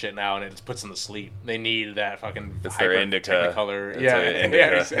animation shit now, and it just puts them to sleep. They need that fucking. It's their indica. Technicolor.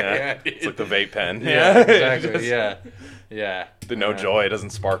 It's like the vape pen. Yeah, exactly. Yeah. The no joy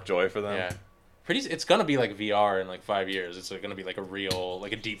doesn't spark joy for them. Yeah. It's gonna be like VR in like 5 years. It's gonna be like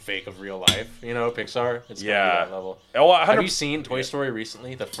a deep fake of real life. You know, Pixar. It's gonna be that level. Oh, have you seen Toy Story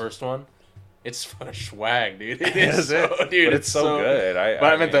recently? The first one. It's fucking swag, dude. It is dude. But it's so good.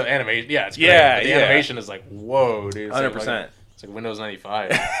 I meant the animation. Yeah, it's great. Yeah, the animation is like whoa, dude. 100%. It's like Windows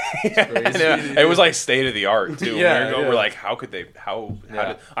 95. It was like state of the art too. We're like, how could they? How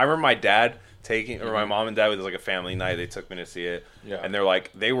did? I remember my dad my mom and dad, it was like a family night. They took me to see it. Yeah. And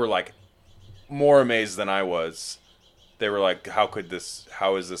they were like more amazed than I was. They were like, how is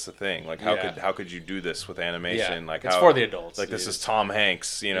this a thing? Like how could you do this with animation? Like it's for the adults. Like this is Tom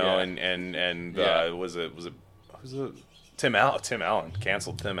Hanks, you know, and was it Tim Allen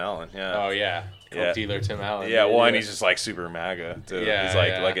canceled Tim Allen. Yeah. Oh yeah. Coke dealer Tim Allen. Yeah, well, and he's just like super MAGA too. Yeah,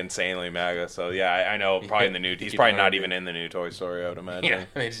 he's like insanely MAGA. So yeah, I know. Probably in the new. He's probably not even in the new Toy Story. I would imagine. Yeah,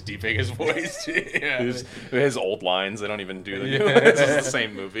 they just deepfake his voice. Yeah, his old lines. They don't even do the new. It's the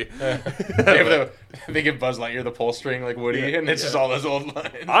same movie. They give Buzz Lightyear the pull string like Woody, and it's just all those old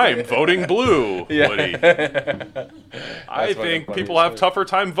lines. I'm voting blue, Woody. I think people have tougher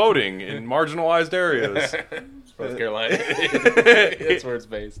time voting in marginalized areas. North Carolina. That's where it's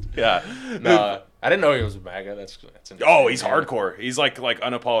based. Yeah. No, I didn't know he was a MAGA. That's interesting. Oh, he's hardcore. He's like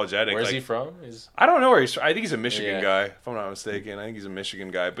unapologetic. Where's he from? I don't know where he's from. I think he's a Michigan guy, if I'm not mistaken. I think he's a Michigan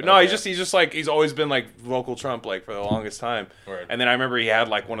guy. But no, he's just like he's always been like vocal Trump like for the longest time. Word. And then I remember he had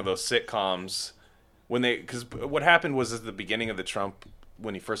like one of those sitcoms because what happened was at the beginning of the Trump.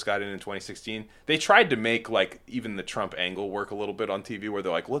 When he first got in 2016, they tried to make like even the Trump angle work a little bit on TV, where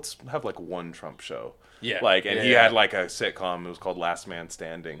they're like, let's have like one Trump show. Yeah. He had like a sitcom. It was called Last Man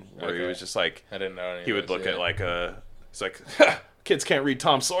Standing, where he was just like, I didn't know. He would look at like he's like, kids can't read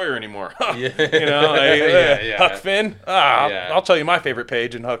Tom Sawyer anymore. Yeah. You know, Huck Finn. I'll tell you my favorite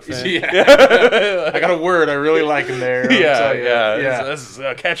page in Huck Finn. Yeah. I got a word I really like in there. Yeah. This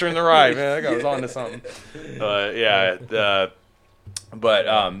is Catcher in the Rye, man. That guy was on to something.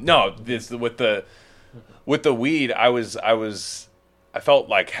 No, this with the weed, I felt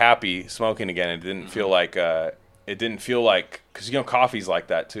like happy smoking again. It didn't feel like because coffee's like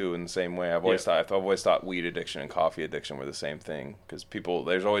that too in the same way. I've always thought weed addiction and coffee addiction were the same thing because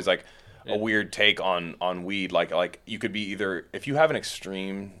there's always like a weird take on weed. Like you could be either if you have an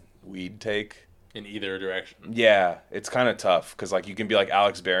extreme weed take in either direction. Yeah, it's kind of tough because like you can be like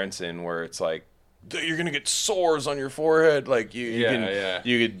Alex Berenson where it's like you're gonna get sores on your forehead. Like you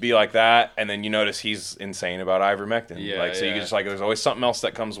could be like that, and then you notice he's insane about ivermectin. You can just like, there's always something else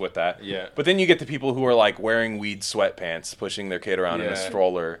that comes with that. Yeah. But then you get the people who are like wearing weed sweatpants, pushing their kid around in a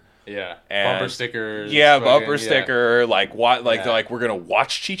stroller. Yeah. And bumper stickers. Yeah, bumper sticker. Like what? Like they're like, we're gonna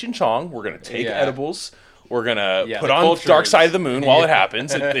watch Cheech and Chong. We're gonna take edibles. We're gonna put on Dark Side of the Moon while it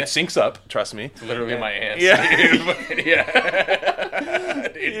happens. It syncs up. Trust me. It's literally my aunt's.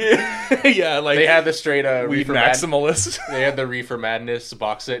 Yeah, like they had the straight Reefer Maximalist. They had the Reefer Madness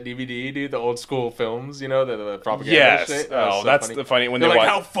box set DVD, dude. The old school films, you know, the propaganda shit. That's funny. The funny when they're like,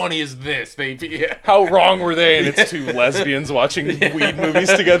 how funny is this? How wrong were they? And it's two lesbians watching weed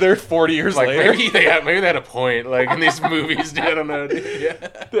movies together 40 years later. Maybe they had a point, like in these movies. Dude, I don't know. Dude.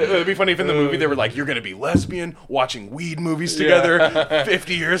 It'd be funny if in the movie they were like, "You're gonna be lesbian watching weed movies together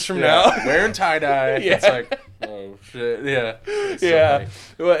 50 years from now, wearing tie dye." It's like, oh shit,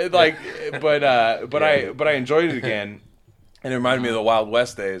 But I enjoyed it again, and it reminded me of the Wild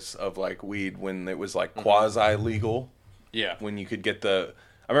West days of like weed when it was like quasi legal. Yeah, when you could get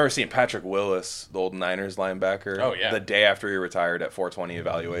I remember seeing Patrick Willis, the old Niners linebacker, the day after he retired at 420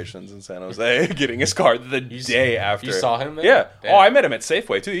 Evaluations in San Jose, getting his card the day after. You saw him there? Yeah. Damn. Oh, I met him at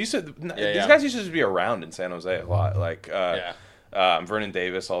Safeway, too. These guys used to be around in San Jose a lot. Like, Vernon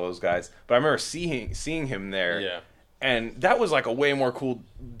Davis, all those guys. But I remember seeing him there. Yeah. And that was like a way more cool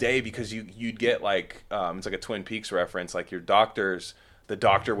day because you'd get like, it's like a Twin Peaks reference. Like the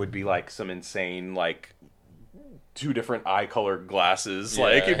doctor would be like some insane, like, 2 different eye color glasses.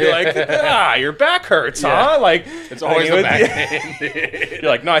 Like you'd be like, your back hurts, huh? Like it's always the back pain. You're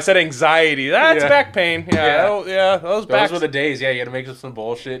like, no, I said anxiety. That's back pain. Those were the days. Yeah, you had to make up some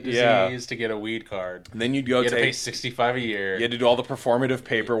bullshit disease to get a weed card. And then you had to pay $65 a year. You had to do all the performative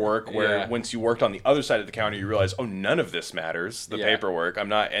paperwork where once you worked on the other side of the counter, you realize, oh, none of this matters. The paperwork. I'm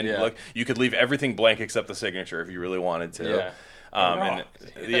not. And look, you could leave everything blank except the signature if you really wanted to.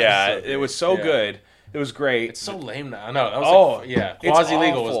 It was so good. It was great. It's so lame now. No, that was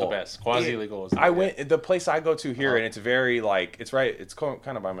quasi-legal was the best. Quasi-legal was the best. The place I go to here, and it's very, like, it's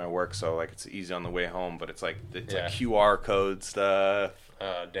kind of by my work, so, like, it's easy on the way home, but it's, like, like QR code stuff.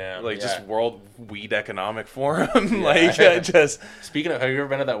 Oh, damn. Like, just World Weed Economic Forum. Speaking of, have you ever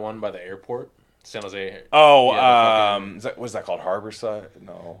been to that one by the airport? San Jose. Was that called Harborside?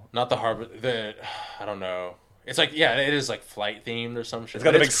 No. Not the Harbor. I don't know. It's like, it is like flight themed or some shit. It's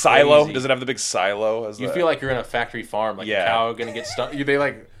got the big silo. Does it have the big silo? You feel like you're in a factory farm, like a cow gonna get stuck. They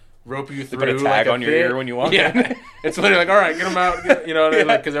like rope you through. They put a tag on your ear when you walk in. It's literally like, all right, get them out. Like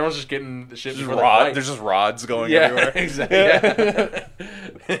because everyone's just getting the shit. There's just rods going everywhere. Exactly.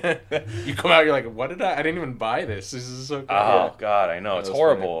 You come out, you're like, what did I didn't even buy this. This is so cool. Oh God, I know it's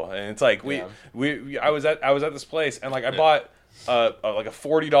horrible, funny. And it's like I was at this place and like I bought. Like a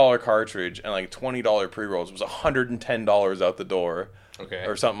 $40 cartridge and like $20 pre-rolls. It was $110 out the door,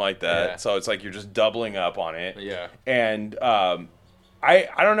 or something like that. Yeah. So it's like you're just doubling up on it. Yeah. And I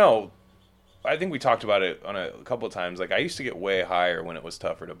don't know. I think we talked about it on a couple of times. Like I used to get way higher when it was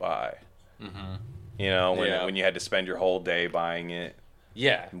tougher to buy. Mm-hmm. You know, when you had to spend your whole day buying it.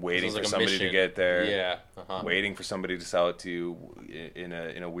 Yeah, waiting for somebody to get there. Yeah, waiting for somebody to sell it to you in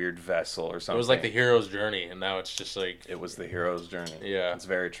a weird vessel or something. It was like the hero's journey, and now it's just like it was the hero's journey. Yeah, it's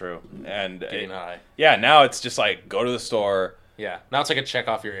very true. And getting high. Yeah, now it's just like go to the store. Yeah, now it's like a check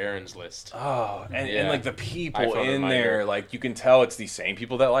off your errands list. Oh, and like the people in there, like you can tell it's the same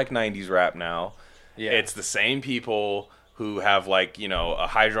people that like '90s rap now. Yeah, it's the same people who have like, you know, a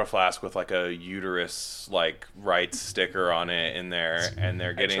hydro flask with like a uterus like rights sticker on it in there, and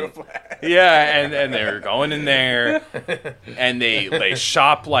they're getting and they're going in there and they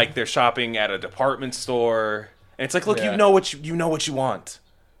shop like they're shopping at a department store, and it's like, look, you know what you want.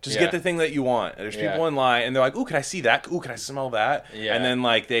 Just get the thing that you want. There's people in line and they're like, ooh, can I see that? Ooh, can I smell that? Yeah. And then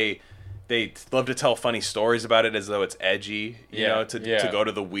like they love to tell funny stories about it as though it's edgy, you know, to go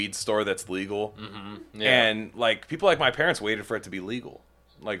to the weed store that's legal. Mm-hmm. Yeah. And, like, people like my parents waited for it to be legal.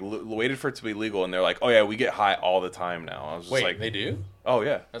 Like, waited for it to be legal, and they're like, oh, yeah, we get high all the time now. I was just like... they do? Oh,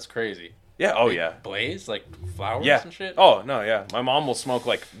 yeah. That's crazy. Yeah, yeah. Blaze? Like, flowers and shit? Oh, no, yeah. My mom will smoke,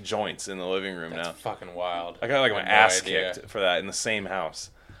 like, joints in the living room now. That's fucking wild. I got, like, my ass kicked for that in the same house.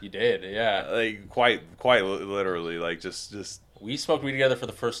 You did, yeah. Like, quite literally, like, just... We smoked weed together for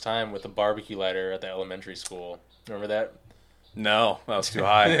the first time with a barbecue lighter at the elementary school. Remember that? No, that was too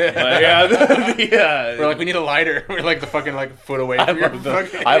high. We're like, we need a lighter. We're like the fucking like foot away from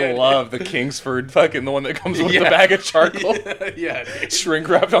I love the Kingsford fucking the one that comes with the bag of charcoal. Shrink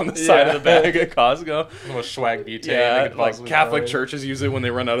wrapped on the side of the bag at Costco. The most swag butane. Yeah, like Catholic churches use it when they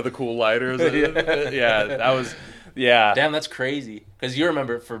run out of the cool lighters. That was. Damn, that's crazy. Because you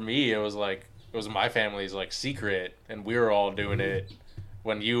remember, for me, it was like was my family's like secret, and we were all doing it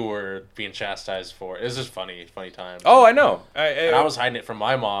when you were being chastised for it. It was just funny times. Oh, I know. I was hiding it from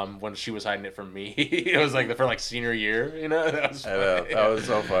my mom when she was hiding it from me. It was like for like senior year, you know. That was funny. That was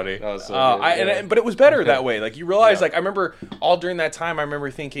so funny. That was so good. But it was better that way. Like you realize, like I remember all during that time, I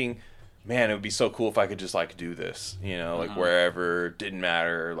remember thinking, man, it would be so cool if I could just like do this, you know, like wherever, didn't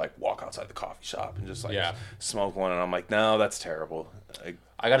matter, like walk outside the coffee shop and just like smoke one. And I'm like, no, that's terrible.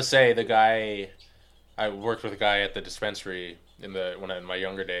 I gotta say, I worked with a guy at the dispensary in my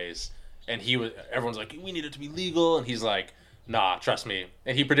younger days, and everyone's like, we need it to be legal, and he's like, nah, trust me.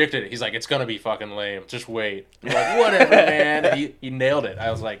 And he predicted it. He's like, it's gonna be fucking lame. Just wait. We're like, whatever, man. And he nailed it. I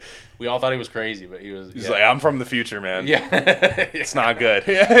was like, we all thought he was crazy, but he's like, I'm from the future, man. Yeah. It's not good.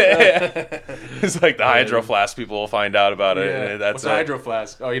 It's like the Hydro Flask people will find out about it. Yeah. That's What's a Hydro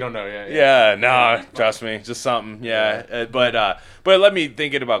Flask? Oh, you don't know. Yeah, no, trust me. Just something. Yeah. But let me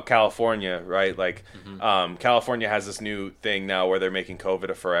thinking about California, right? Like, California has this new thing now where they're making COVID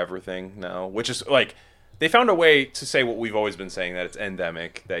a forever thing now, which is like, they found a way to say what we've always been saying, that it's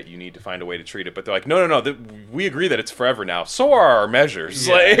endemic, that you need to find a way to treat it. But they're like, no, we agree that it's forever now. So are our measures.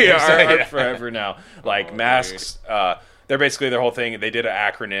 Are forever now. Like masks, they're basically their whole thing. They did an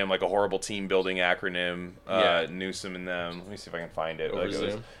acronym, like a horrible team building acronym, Newsom and them. Let me see if I can find it. Over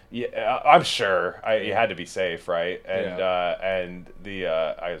Zoom? I'm sure. It had to be safe, right? And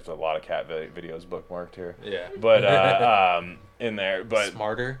I have a lot of cat videos bookmarked here. Yeah. But in there. But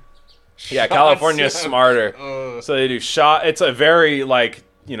Smarter? Yeah, California is smarter. So they do shot. It's a very like,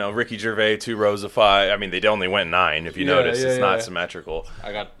 you know, Ricky Gervais 2 rows of 5. I mean, they only went 9. If you notice, it's not symmetrical.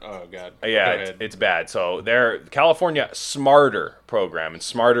 Oh god. Yeah, it's bad. So their California Smarter program, and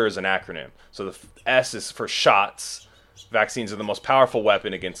Smarter is an acronym. So the S is for shots. Vaccines are the most powerful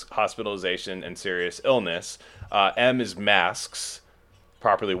weapon against hospitalization and serious illness. M is masks.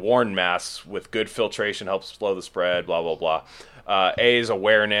 Properly worn masks with good filtration helps slow the spread. Blah blah blah. A is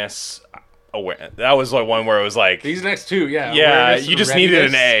awareness. That was like one where it was like these next two, yeah. You just needed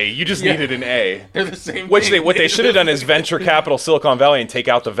an A. You just needed an A. They're the same. What they should have done is venture capital Silicon Valley and take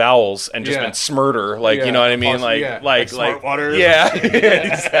out the vowels and just been Smurder, like you know what I mean, like smart water. Yeah,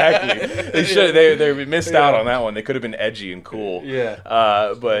 exactly. They should. They missed out on that one. They could have been edgy and cool.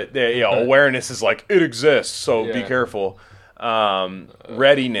 But awareness is like it exists, so be careful.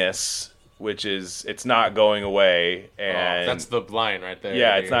 Readiness, which is it's not going away, and that's the line right there.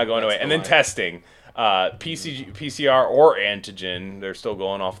 Yeah, it's not going away. And then testing, PCR or antigen, they're still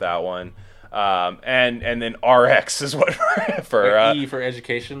going off that one. And then RX is what for E for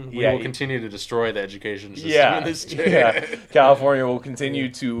education. We will continue to destroy the education system in this state. California will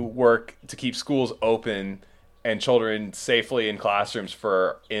continue to work to keep schools open and children safely in classrooms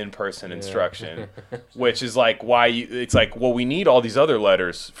for in-person instruction, which is like why it's like, well, we need all these other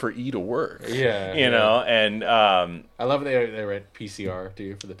letters for E to work. You know, and I love they write PCR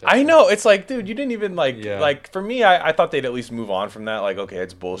too for the test. I know, it's like, dude, you didn't even like for me, I thought they'd at least move on from that. Like, okay,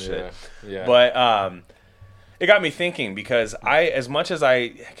 it's bullshit. But it got me thinking, because as much as I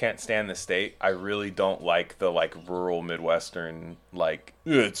can't stand the state, I really don't like the like rural Midwestern, like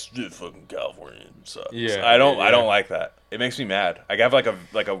it's just fucking California sucks. I don't like that. It makes me mad. I have like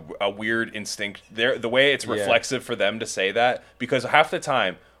a weird instinct there. The way it's reflexive for them to say that, because half the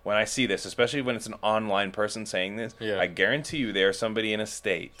time when I see this, especially when it's an online person saying this, I guarantee you there's somebody in a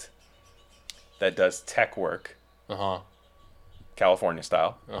state that does tech work. California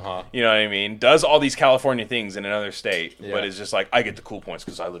style. You know what I mean? Does all these California things in another state, but is just like, I get the cool points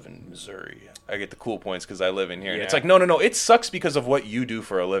because I live in Missouri. I get the cool points because I live in here. And it's like, no. It sucks because of what you do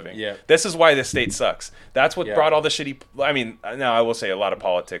for a living. This is why this state sucks. That's what brought all the shitty... I mean, now I will say a lot of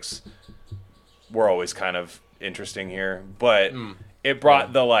politics were always kind of interesting here, but it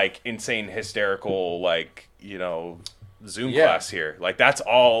brought the like insane hysterical, like, you know... Zoom class here, like that's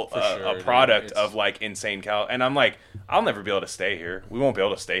all a product of like insane and I'm like, I'll never be able to stay here. We won't be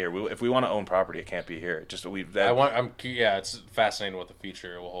able to stay here. If we want to own property, it can't be here. It's fascinating what the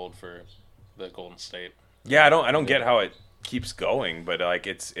future will hold for the Golden State. I don't get how it keeps going, but like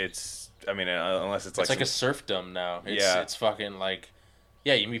it's I mean, unless it's like a serfdom now. It's fucking like,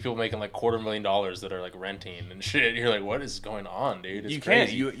 you meet people making like $250,000 that are like renting and shit. You're like, what is going on, dude? It's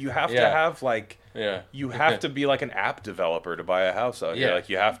crazy. You have to have like you have to be like an app developer to buy a house out here. Like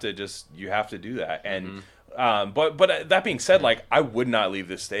you have to do that. And but that being said, like I would not leave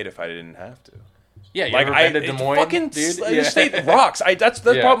this state if I didn't have to. Yeah, you ever been to Des Moines, fucking, dude? This state rocks. That's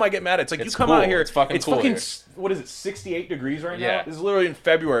the problem I get mad at. It's like, you come cool. out here, it's fucking what is it, 68 degrees right now? It's literally in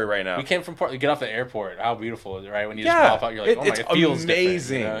February right now. We came from Portland. Get off the airport. How beautiful is it, right? When you just pop out, you're like, it feels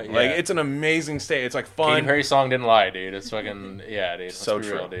amazing. Different, Like, it's an amazing state. It's like fun. Katy Perry song didn't lie, dude. It's fucking, dude. Let's so be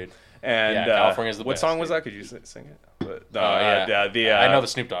true. real, dude. And California's the what best, song was dude. that? Could you sing it? But, I know the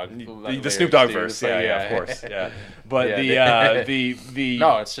Snoop Dogg. The Snoop Dogg verse. Yeah, of course. Yeah. But the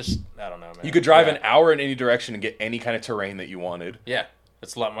no, it's just I don't know, man. You could drive an hour in any direction and get any kind of terrain that you wanted. Yeah.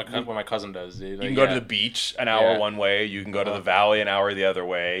 It's a lot what my cousin does, dude. Like, you can go to the beach an hour one way. You can go to the valley an hour the other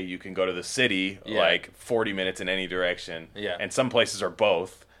way. You can go to the city like 40 minutes in any direction. Yeah. And some places are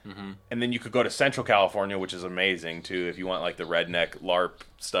both. Mm-hmm. And then you could go to Central California, which is amazing too, if you want like the redneck LARP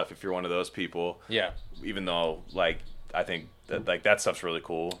stuff. If you're one of those people. Yeah. Even though like I think that like that stuff's really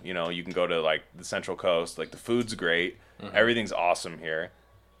cool. You know, you can go to like the Central Coast. Like the food's great. Mm-hmm. Everything's awesome here.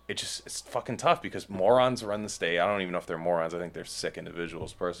 It's fucking tough because morons run the state. I don't even know if they're morons. I think they're sick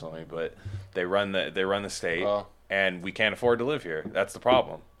individuals personally, but they run the state, and we can't afford to live here. That's the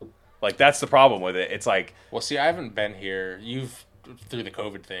problem. Like that's the problem with it. It's like, well, see, I haven't been here. You've through the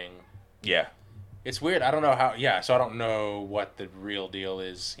COVID thing. Yeah. It's weird. I don't know how. Yeah, so I don't know what the real deal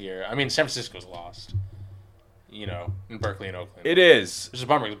is here. I mean, San Francisco's lost. You know, in Berkeley and Oakland. It is. Which is a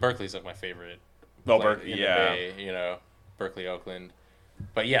bummer because Berkeley's like my favorite. Well, Berkeley, the Bay, you know, Berkeley, Oakland.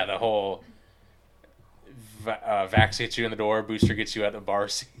 But yeah, the whole vax gets you in the door, booster gets you at the bar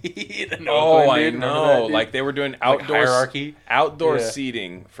seat. I know. Like they were doing outdoor hierarchy, outdoor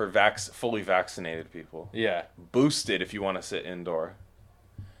seating for fully vaccinated people. Yeah, boosted if you want to sit indoor.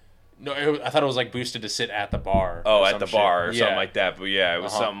 No, I thought it was like boosted to sit at the bar. Oh, at the bar or something like that. But yeah, it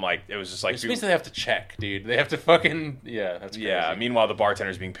was something like it was just like. Which means they have to check, dude. They have to fucking that's crazy. Yeah. Meanwhile, the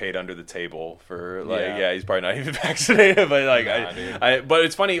bartender's being paid under the table for like he's probably not even vaccinated, but like but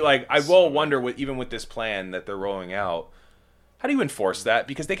it's funny. Like I will wonder even with this plan that they're rolling out. How do you enforce that?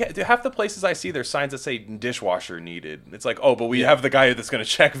 Because half the places I see, there's signs that say dishwasher needed. It's like, oh, but we have the guy that's going to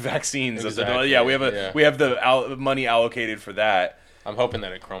check vaccines. Exactly. We have the money allocated for that. I'm hoping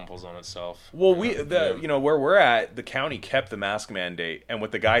that it crumbles on itself. Well, where we're at, the county kept the mask mandate, and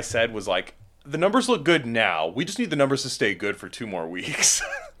what the guy said was like, the numbers look good now. We just need the numbers to stay good for 2 more weeks.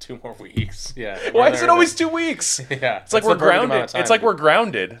 2 more weeks. Yeah. Why is it always 2 weeks? Yeah. It's like we're grounded. It's like we're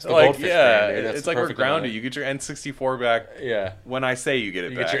grounded. It's like it's like we're grounded. You get your N64 back. Yeah. When I say you get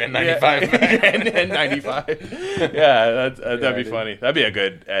it back. You get your N95 back. N95. Yeah, that'd be funny. That'd be a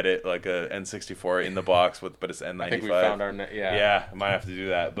good edit, like a N64 in the box but it's N95. I think we found our Yeah, I might have to do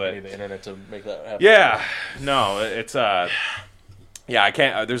that, but I need the internet to make that happen. Yeah. No, it's yeah, I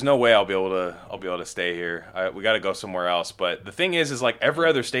can't. There's no way I'll be able to stay here. We got to go somewhere else. But the thing is like every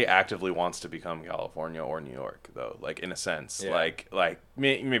other state actively wants to become California or New York, though. Like in a sense, like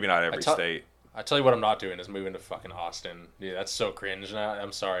maybe not every state. I tell you what, I'm not doing is moving to fucking Austin. Yeah, that's so cringe. Now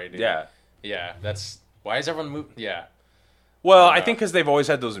I'm sorry, dude. Yeah. That's why is everyone moving? Yeah. Well, I think because they've always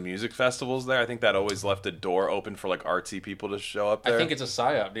had those music festivals there. I think that always left a door open for like artsy people to show up there. I think it's a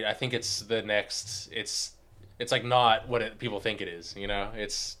psyop, dude. I think it's the next. It's like not what people think it is, you know.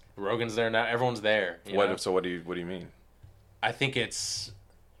 It's Rogan's there now. Everyone's there. So what do you mean? I think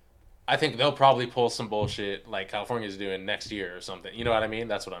they'll probably pull some bullshit like California's doing next year or something. You know what I mean?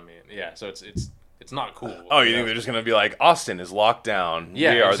 That's what I mean. Yeah. So it's not cool. Oh, you think they're just gonna be like Austin is locked down?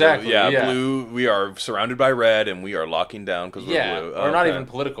 Yeah, exactly. Blue. We are surrounded by red, and we are locking down because we're blue. Or not even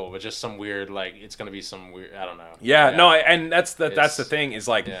political, but just some weird like it's gonna be some weird. I don't know. Yeah. No. And that's the thing is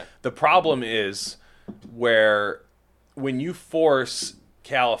like the problem is. Where when you force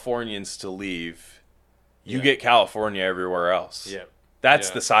Californians to leave, you get California everywhere else. Yeah. That's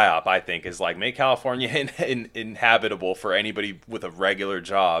the psyop, I think, is like make California inhabitable for anybody with a regular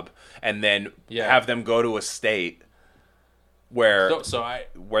job, and then have them go to a state where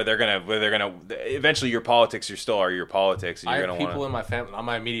they're gonna eventually your politics still are your politics. And I have people in my family, not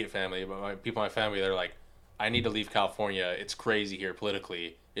my immediate family, but people in my family. They're like, I need to leave California. It's crazy here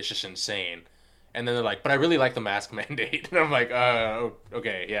politically. It's just insane. And then they're like, but I really like the mask mandate. And I'm like,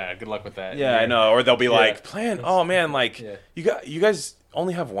 okay, yeah, good luck with that. Yeah, I know. Or they'll be like, oh man, like you guys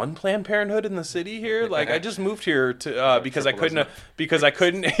only have one Planned Parenthood in the city here? Like I just moved here to because I couldn't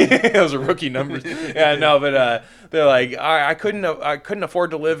it was a rookie number. Yeah, no, but they're like, I couldn't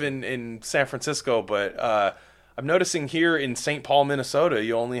afford to live in San Francisco, but I'm noticing here in St. Paul, Minnesota,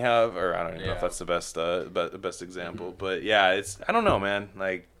 you only have, or I don't even know if that's the best example, but yeah, I don't know, man,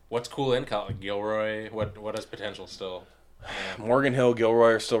 like. What's cool in Gilroy? What has potential still? Morgan Hill,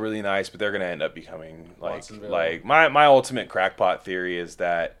 Gilroy are still really nice, but they're going to end up becoming like my ultimate crackpot theory is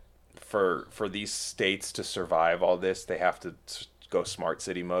that for these states to survive all this, they have to go smart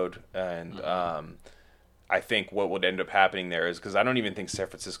city mode. And I think what would end up happening there is because I don't even think San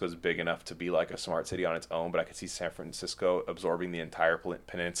Francisco is big enough to be like a smart city on its own, but I could see San Francisco absorbing the entire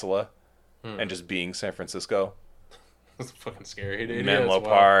peninsula and just being San Francisco. It's fucking scary, dude. Menlo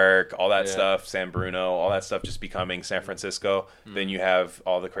Park, all that stuff, San Bruno, all that stuff just becoming San Francisco. Then you have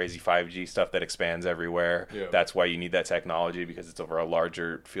all the crazy 5G stuff that expands everywhere. Yeah. That's why you need that technology, because it's over a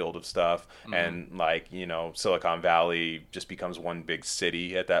larger field of stuff. And like, you know, Silicon Valley just becomes one big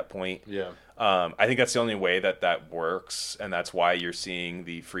city at that point. Yeah. I think that's the only way that works, and that's why you're seeing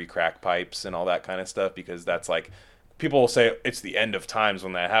the free crack pipes and all that kind of stuff, because that's like, people will say it's the end of times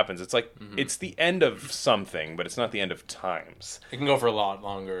when that happens. It's like, it's the end of something, but it's not the end of times. It can go for a lot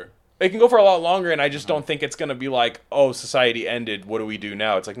longer. It can go for a lot longer, and I just don't think it's going to be like, oh, society ended, what do we do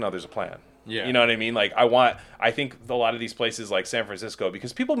now? It's like, no, there's a plan. Yeah. You know what I mean? Like, I think a lot of these places like San Francisco,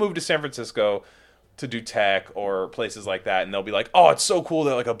 because people move to San Francisco to do tech or places like that, and they'll be like, oh, it's so cool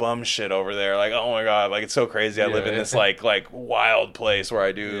that like a bum shit over there, like, oh my god, like it's so crazy, I live in this like wild place where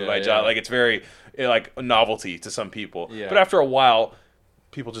I do my job. Like, it's very like a novelty to some people, but after a while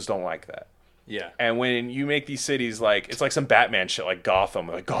people just don't like that. And when you make these cities like, it's like some Batman shit, like Gotham.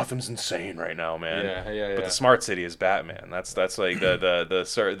 Like, Gotham's insane right now, man. But the smart city is Batman. That's like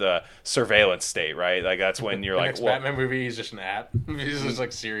the surveillance state, right? Like, that's when you're like, well, Batman movie is just an app. He's just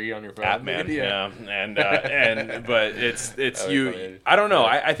like Siri on your phone. Batman, and but it's you. Funny. I don't know.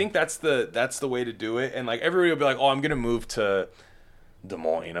 I think that's the way to do it. And like, everybody will be like, oh, I'm gonna move to Des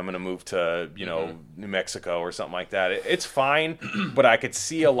Moines, I'm going to move to, you know, New Mexico or something like that. It's fine, but I could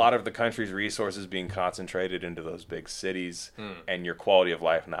see a lot of the country's resources being concentrated into those big cities and your quality of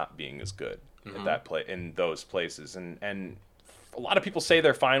life not being as good in those places. And a lot of people say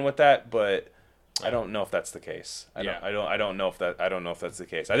they're fine with that, but I don't know if that's the case. I don't know if that's the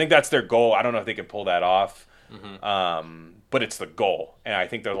case. I think that's their goal. I don't know if they can pull that off. But it's the goal, and I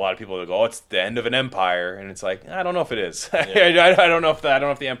think there's a lot of people that go, "Oh, it's the end of an empire," and it's like, I don't know if it is. I don't know if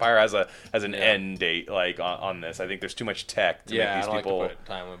the empire has an end date like on this. I think there's too much tech to make these people like to put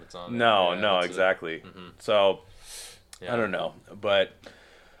time limits on. No, exactly. So I don't know, but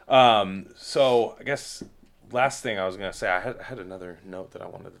so I guess last thing I was gonna say, I had another note that I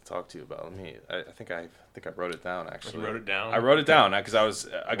wanted to talk to you about. I think I wrote it down actually. You wrote it down? I wrote it down because I was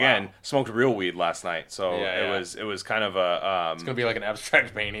smoked real weed last night, so it was kind of a. It's gonna be like an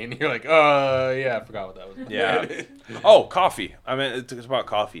abstract painting. You're like, I forgot what that was. Yeah. Oh, coffee. I mean, it's about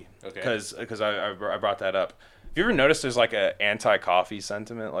coffee. Okay. Because I brought that up. Have you ever noticed there's like a anti-coffee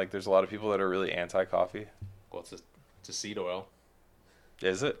sentiment? Like, there's a lot of people that are really anti-coffee. Well, it's a seed oil.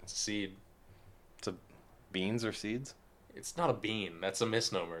 Is it? It's a seed. Beans or seeds? It's not a bean. That's a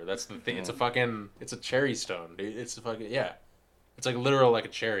misnomer. That's the thing. It's a cherry stone, dude. It's a fucking, It's like literal, like a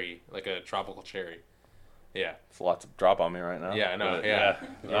cherry, like a tropical cherry. Yeah. It's a lot to drop on me right now. Yeah, I know.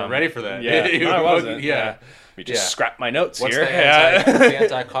 I'm ready for that. Yeah. No, I wasn't. Yeah. We just scrap my notes what's here. What's the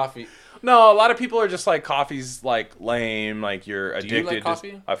anti-coffee? No, a lot of people are just like, coffee's like lame, like you're addicted. Do you like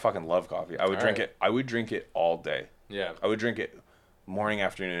coffee? I fucking love coffee. I would drink it. I would drink it all day. Yeah. I would drink it morning,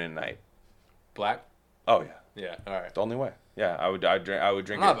 afternoon, and night. Black? Oh yeah. Yeah. All right. The only way. Yeah, I would drink. I'm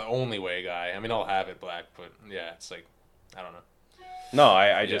not the only way guy. I mean, I'll have it black, but yeah, it's like, I don't know. No,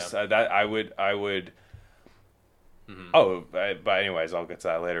 I just I would. Mm-hmm. Oh, but anyways, I'll get to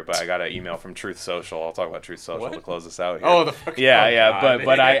that later. But I got an email from Truth Social. I'll talk about Truth Social to close this out here. Oh, the fuck. God.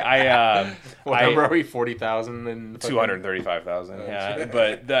 But I what number are we? 40,000 and 235,000. Yeah,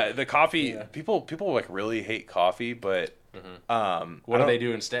 but the coffee people like really hate coffee, but what do they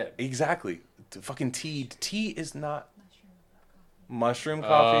do instead? Exactly. Fucking tea. Tea is not mushroom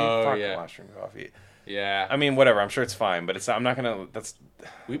coffee. Fuck mushroom coffee. Yeah. I mean, whatever. I'm sure it's fine, but it's not. I'm not gonna. That's.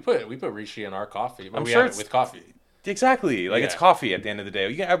 We put reishi in our coffee. But I'm sure it's with coffee. Exactly. Like it's coffee at the end of the day.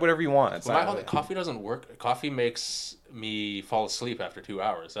 You can add whatever you want. It's my whole thing, coffee doesn't work. Coffee makes me fall asleep after 2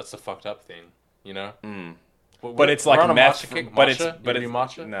 hours. That's the fucked up thing. You know. But it's like meth. But it's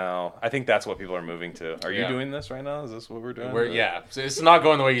matcha? No, I think that's what people are moving to. Are you doing this right now? Is this what we're doing? So it's not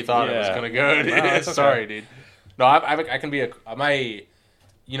going the way you thought it was gonna go. Dude. No, okay. Sorry, dude. No, I can be my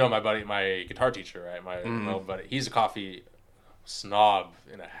buddy, my guitar teacher, right? My old buddy. He's a coffee snob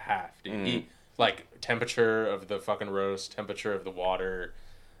and a half, dude. He like temperature of the fucking roast, temperature of the water.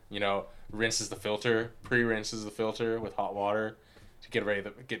 Rinses the filter, pre-rinses the filter with hot water. To get ready to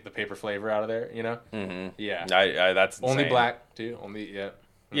get the paper flavor out of there, Yeah. That's insane. Only black too.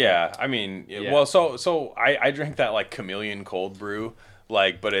 Yeah, I mean, well, so I drink that like chameleon cold brew,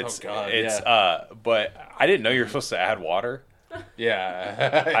 like, but but I didn't know you're supposed to add water.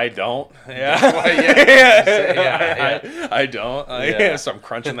 Yeah, I don't. Yeah, I don't. So I'm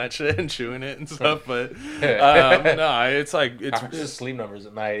crunching that shit and chewing it and stuff. But no, it's like it's just sleep numbers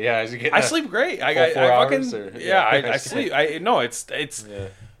at night. Yeah, I sleep great. I sleep.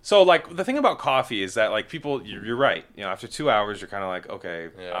 So, like, the thing about coffee is that, like, people, you're right. You know, after 2 hours, you're kind of like, okay,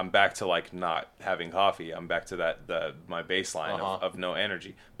 I'm back to, like, not having coffee. I'm back to my baseline of no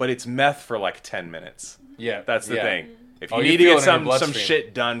energy. But it's meth for, like, 10 minutes. Yeah. That's the thing. If you need to get some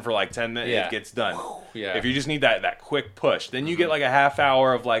shit done for, like, 10 minutes, it gets done. Yeah. If you just need that quick push, then you get, like, a half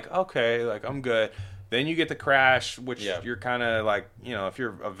hour of, like, okay, like, I'm good. Then you get the crash, which you're kind of like, you know, if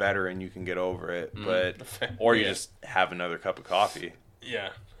you're a veteran, you can get over it. But or you just have another cup of coffee. Yeah.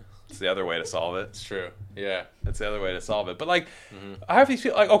 It's the other way to solve it. It's true. Yeah. That's the other way to solve it. But, like, I have these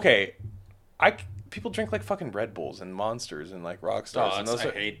feel like, okay, people drink, like, fucking Red Bulls and Monsters and, like, Rockstars. And those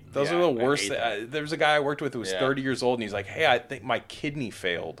are the worst. There was a guy I worked with who was 30 years old, and he's like, hey, I think my kidney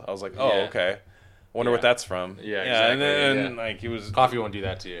failed. I was like, oh, okay. Wonder what that's from. Yeah, exactly. And then, like, he was... Coffee won't do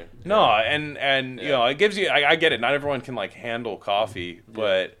that to you. No, and you know, it gives you... I get it. Not everyone can, like, handle coffee,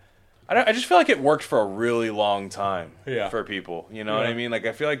 but... I just feel like it worked for a really long time for people. You know what I mean? Like,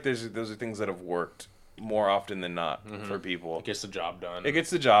 I feel like those are things that have worked more often than not for people. It gets the job done. It gets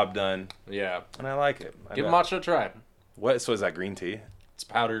the job done. Yeah. And I like it. Give matcha a try. What? So is that green tea? It's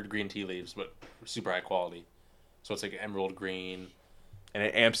powdered green tea leaves, but super high quality. So it's like emerald green. And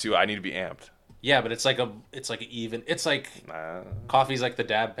it amps you. I need to be amped. Yeah, but it's like coffee's like the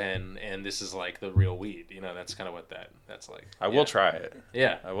dab pen, and this is like the real weed. You know, that's kind of what that's like. I will try it.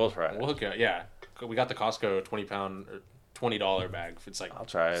 Yeah, I will try it. We'll hook it. Yeah, we got the Costco $20 or $20 bag. It's like I'll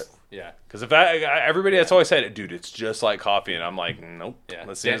try it. Yeah, because if everybody that's always said, dude, it's just like coffee, and I'm like, nope. Yeah.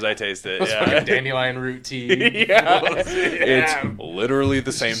 As soon as I taste it, dandelion root tea. It's literally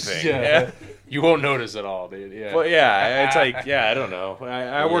the same thing. Yeah. You won't notice at all, dude. Yeah. Well, yeah, it's like, I don't know.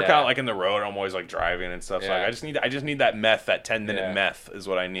 I work out like in the road. I'm always like driving and stuff. So like, I just need that meth. That 10-minute meth is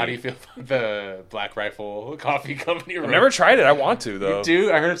what I need. How do you feel about the Black Rifle Coffee Company? I've never tried it. I want to though. You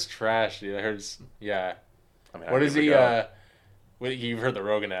do? I heard it's trash, dude. I heard it's I mean, what is he? You've heard the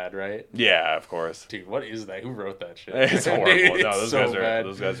Rogan ad, right? Yeah, of course. Dude, what is that? Who wrote that shit? It's horrible. No,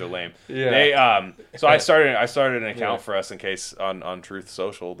 those guys are lame. Yeah. They so I started an account for us in case on Truth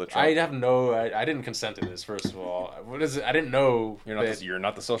Social. I didn't consent to this. First of all, what is it? I didn't know. You're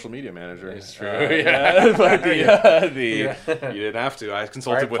not the social media manager. It's true. But you didn't have to. I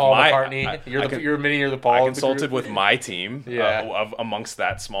consulted with Paul McCartney. You're the Paul. I consulted with my team. Amongst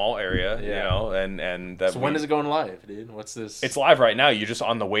that small area. You know, and that. So when is it going live, dude? What's this? It's live right now. You're just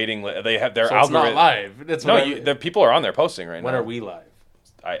on the waiting list. They have their algorithm. It's not live. That's the people are on there posting right now. When are we live?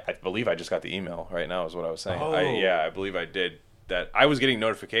 I believe I just got the email right now. Is what I was saying. I believe I did that. I was getting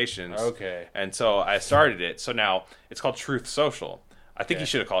notifications. Okay. And so I started it. So now it's called Truth Social. I think he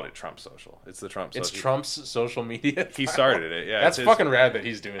should have called it Trump Social. It's the Trump Social. It's Trump's social media. He started it. Yeah, that's fucking rad that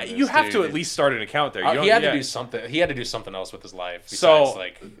he's doing this. You have to at least start an account there. He had to do something. He had to do something else with his life besides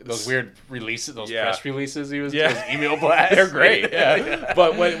like those weird releases, those press releases he was doing, those email blasts. They're great. Yeah.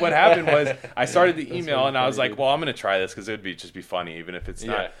 But what happened was I started the email and I was like, well, I'm going to try this because it would just be funny even if it's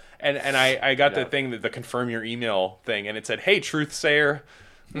not. And I got the thing, the confirm your email thing, and it said, hey, truth sayer.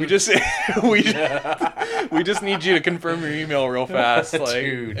 We just we just need you to confirm your email real fast, like,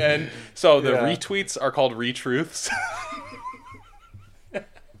 dude. And so the retweets are called retruths.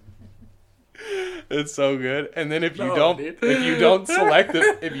 It's so good. And then if you don't select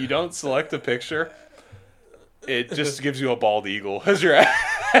the picture, it just gives you a bald eagle as your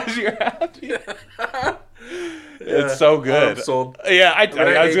happy. It's so good. I'm sold. Yeah, I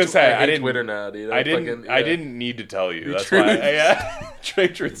was gonna say I didn't. Twitter now, dude. I didn't need to tell you. That's why.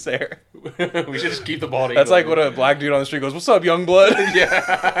 Truth's there. We should just keep the ball. That's like what a black dude on the street goes, "What's up, young blood?"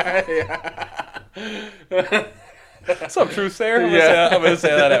 What's up, Truth there? I'm gonna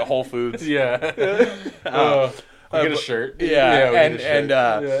say that at Whole Foods. Yeah. We get a shirt.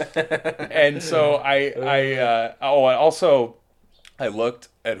 And so I looked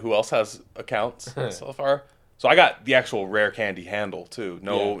at who else has accounts so far. So I got the actual Rare Candy handle too.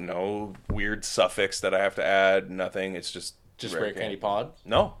 No weird suffix that I have to add. Nothing. It's just Rare Candy Pod.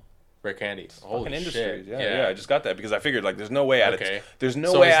 No. Rare Candy. Fucking Industries. Yeah. I just got that because I figured like there's no way out of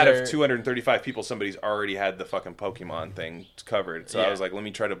 235 people somebody's already had the fucking Pokemon thing covered. So I was like, let me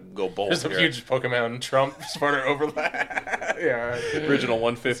try to go bold. There's a huge Pokemon Trump Sparta overlap. Original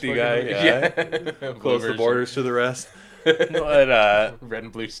 150 guy. Close the borders to the rest. But red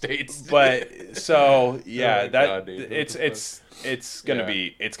and blue states. But so it's gonna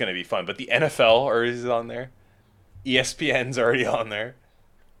be fun. But the NFL is on there. ESPN's already on there.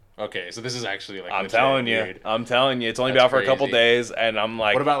 Okay, so this is actually like I'm telling you, it's only been out for a couple days, and I'm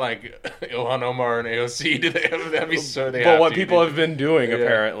like, what about like Ilhan Omar and AOC? Do they have that? But what people have been doing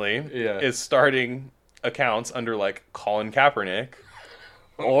apparently is starting accounts under like Colin Kaepernick.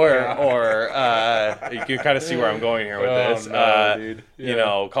 Or You can kind of see where I'm going here with this. No, dude. Yeah. You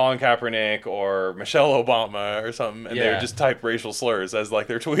know, Colin Kaepernick or Michelle Obama or something, and they would just type racial slurs as like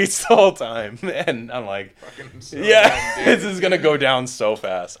their tweets the whole time. And I'm like, So this is gonna go down so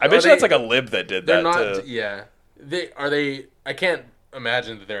fast. I bet you that's like a lib that did that. They're not. Yeah. They. I can't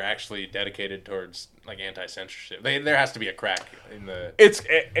imagine that they're actually dedicated towards like anti-censorship. There has to be a crack in the. It's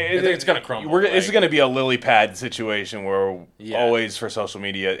gonna crumble. It's gonna be a lily pad situation where always for social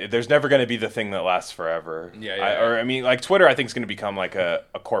media, there's never gonna be the thing that lasts forever. I mean, like Twitter, I think is gonna become like a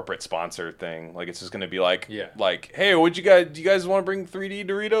corporate sponsored thing. Like it's just gonna be like, hey, do you guys want to bring 3D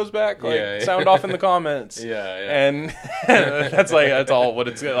Doritos back? Like, sound off in the comments. And that's all what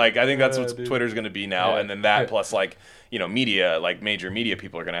it's like. I think that's what Twitter's gonna be now. And then that plus like, you know, media, like major media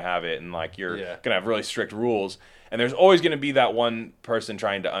people are going to have it, and like you're going to have really strict rules, and there's always going to be that one person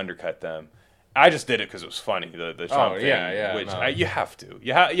trying to undercut them. I just did it because it was funny, the Trump thing, which you have to.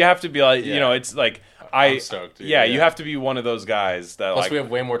 You have to be like, you know, it's like I'm stoked, dude. You have to be one of those guys that plus we have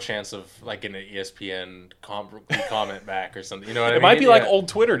way more chance of like in an ESPN comment back or something. You know what I mean? It might be like old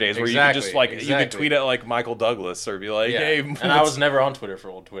Twitter days where you could just like you could tweet at like Michael Douglas or be like, hey. And I was never on Twitter for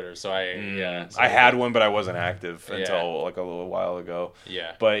old Twitter, so I I had one, but I wasn't active until like a little while ago.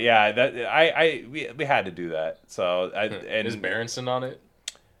 Yeah. But we had to do that. So and is Berenson on it?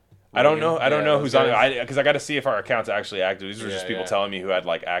 I don't know. I don't know who's on it because I got to see if our account's actually active. These were just people telling me who had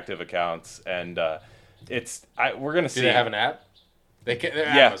like active accounts, and we're gonna see. Do they have an app?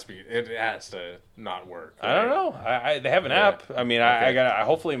 Must be. It has to not work. Right? I don't know. They have an app. I mean, I got.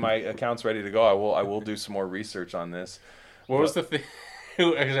 Hopefully, my account's ready to go. I will do some more research on this. What was the thing?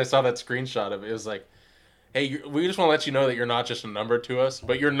 Because I saw that screenshot of it. It was like, hey, we just want to let you know that you're not just a number to us,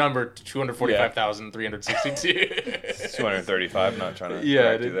 but you're number 245,362. 235. Not trying to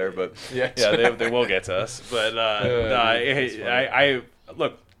correct you there, but they will get to us. But I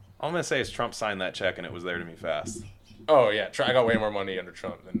look. All I'm gonna say is Trump signed that check and it was there to me fast. Oh yeah, I got way more money under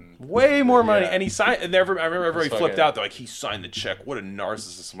Trump than way more money, and he signed. And I remember everybody flipped out. They're like, he signed the check. What a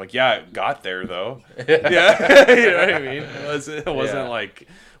narcissist! I'm like, yeah, it got there though. You know what I mean? It wasn't like.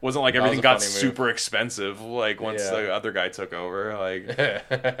 Wasn't like everything got super expensive like once the other guy took over like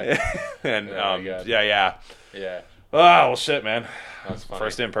and yeah. Oh well, shit, man.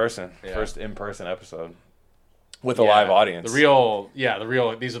 First in person episode with a live audience. The real.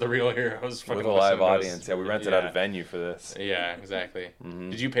 These are the real heroes with a live audience. Yeah, we rented out a venue for this. Yeah, exactly. Mm-hmm.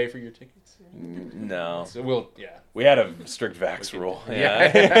 Did you pay for your tickets? No. So we had a strict vax rule.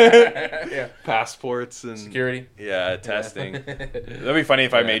 Yeah. Passports and security. Yeah, testing. That'd be funny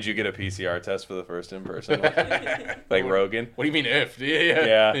if I made you get a PCR test for the first in person, like Rogan. What do you mean if?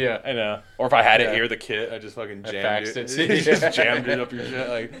 Yeah. I know. Or if I had it here, the kit, I just fucking jammed it. Just jammed it up your shit.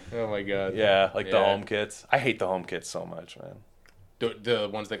 Like, oh my god. Yeah, like the home kits. I hate the home kits so much, man. The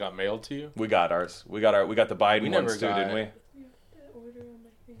ones that got mailed to you? We got ours. We got the Biden ones too, didn't we?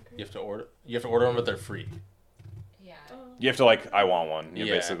 You have to order them, but they're free. Yeah. You have to I want one.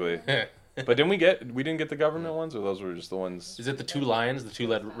 Basically. But we didn't get the government ones, or those were just the ones? Is it the two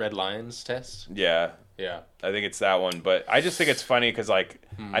red lines test? Yeah. Yeah. I think it's that one, but I just think it's funny because I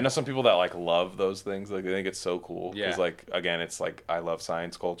know some people that love those things. Like they think it's so cool. Because again, it's I love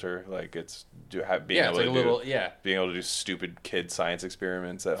science culture. Like it's being able to do stupid kid science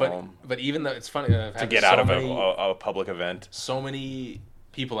experiments at home. But even though it's funny to get out of a public event. So many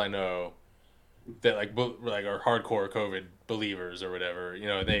people I know that are hardcore COVID believers or whatever. You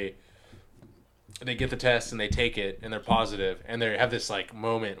know, they get the test and they take it and they're positive and they have this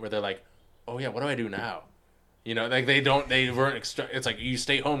moment where they're like, oh yeah, what do I do now? You know, they weren't it's like you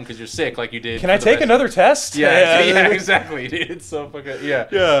stay home because you're sick, like you did. Can I take another test? Yeah, exactly, dude. It's so fucking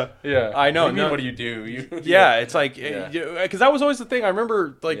yeah. I know. What do you do? It's because that was always the thing. I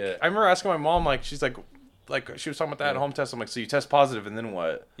remember I remember asking my mom she's like she was talking about that home test. I'm like, so you test positive and then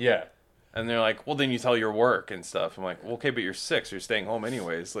what? Yeah. And they're like, well, then you tell your work and stuff. I'm like, well, okay, but you're sick, so you're staying home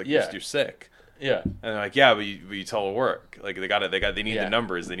anyways. You're sick. Yeah. And they're like, yeah, but you tell work. They need the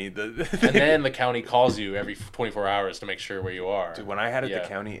numbers. They need the. And then the county calls you every 24 hours to make sure where you are. Dude, when I had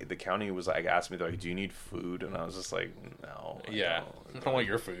it, the county was asked me, do you need food? And I was just like, no. I don't want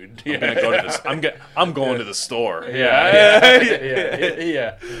your food. I'm gonna go to this. I'm going to the store.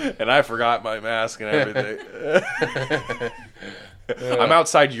 Yeah. And I forgot my mask and everything. I'm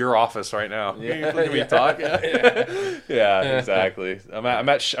outside your office right now. Can we talk? Yeah, exactly. I'm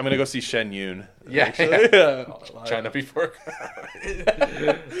gonna go see Shen Yun. China before.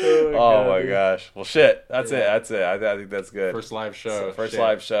 Oh my gosh. Well, shit. That's it. I think that's good. First live show.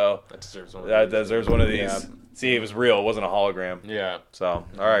 Live show. That deserves one of these. Yeah. See, it was real. It wasn't a hologram. Yeah. So,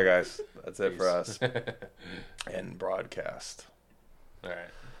 all right, guys. That's it for us. And broadcast. All right.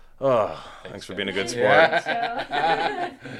 Oh, thanks for being a good sport. Yeah.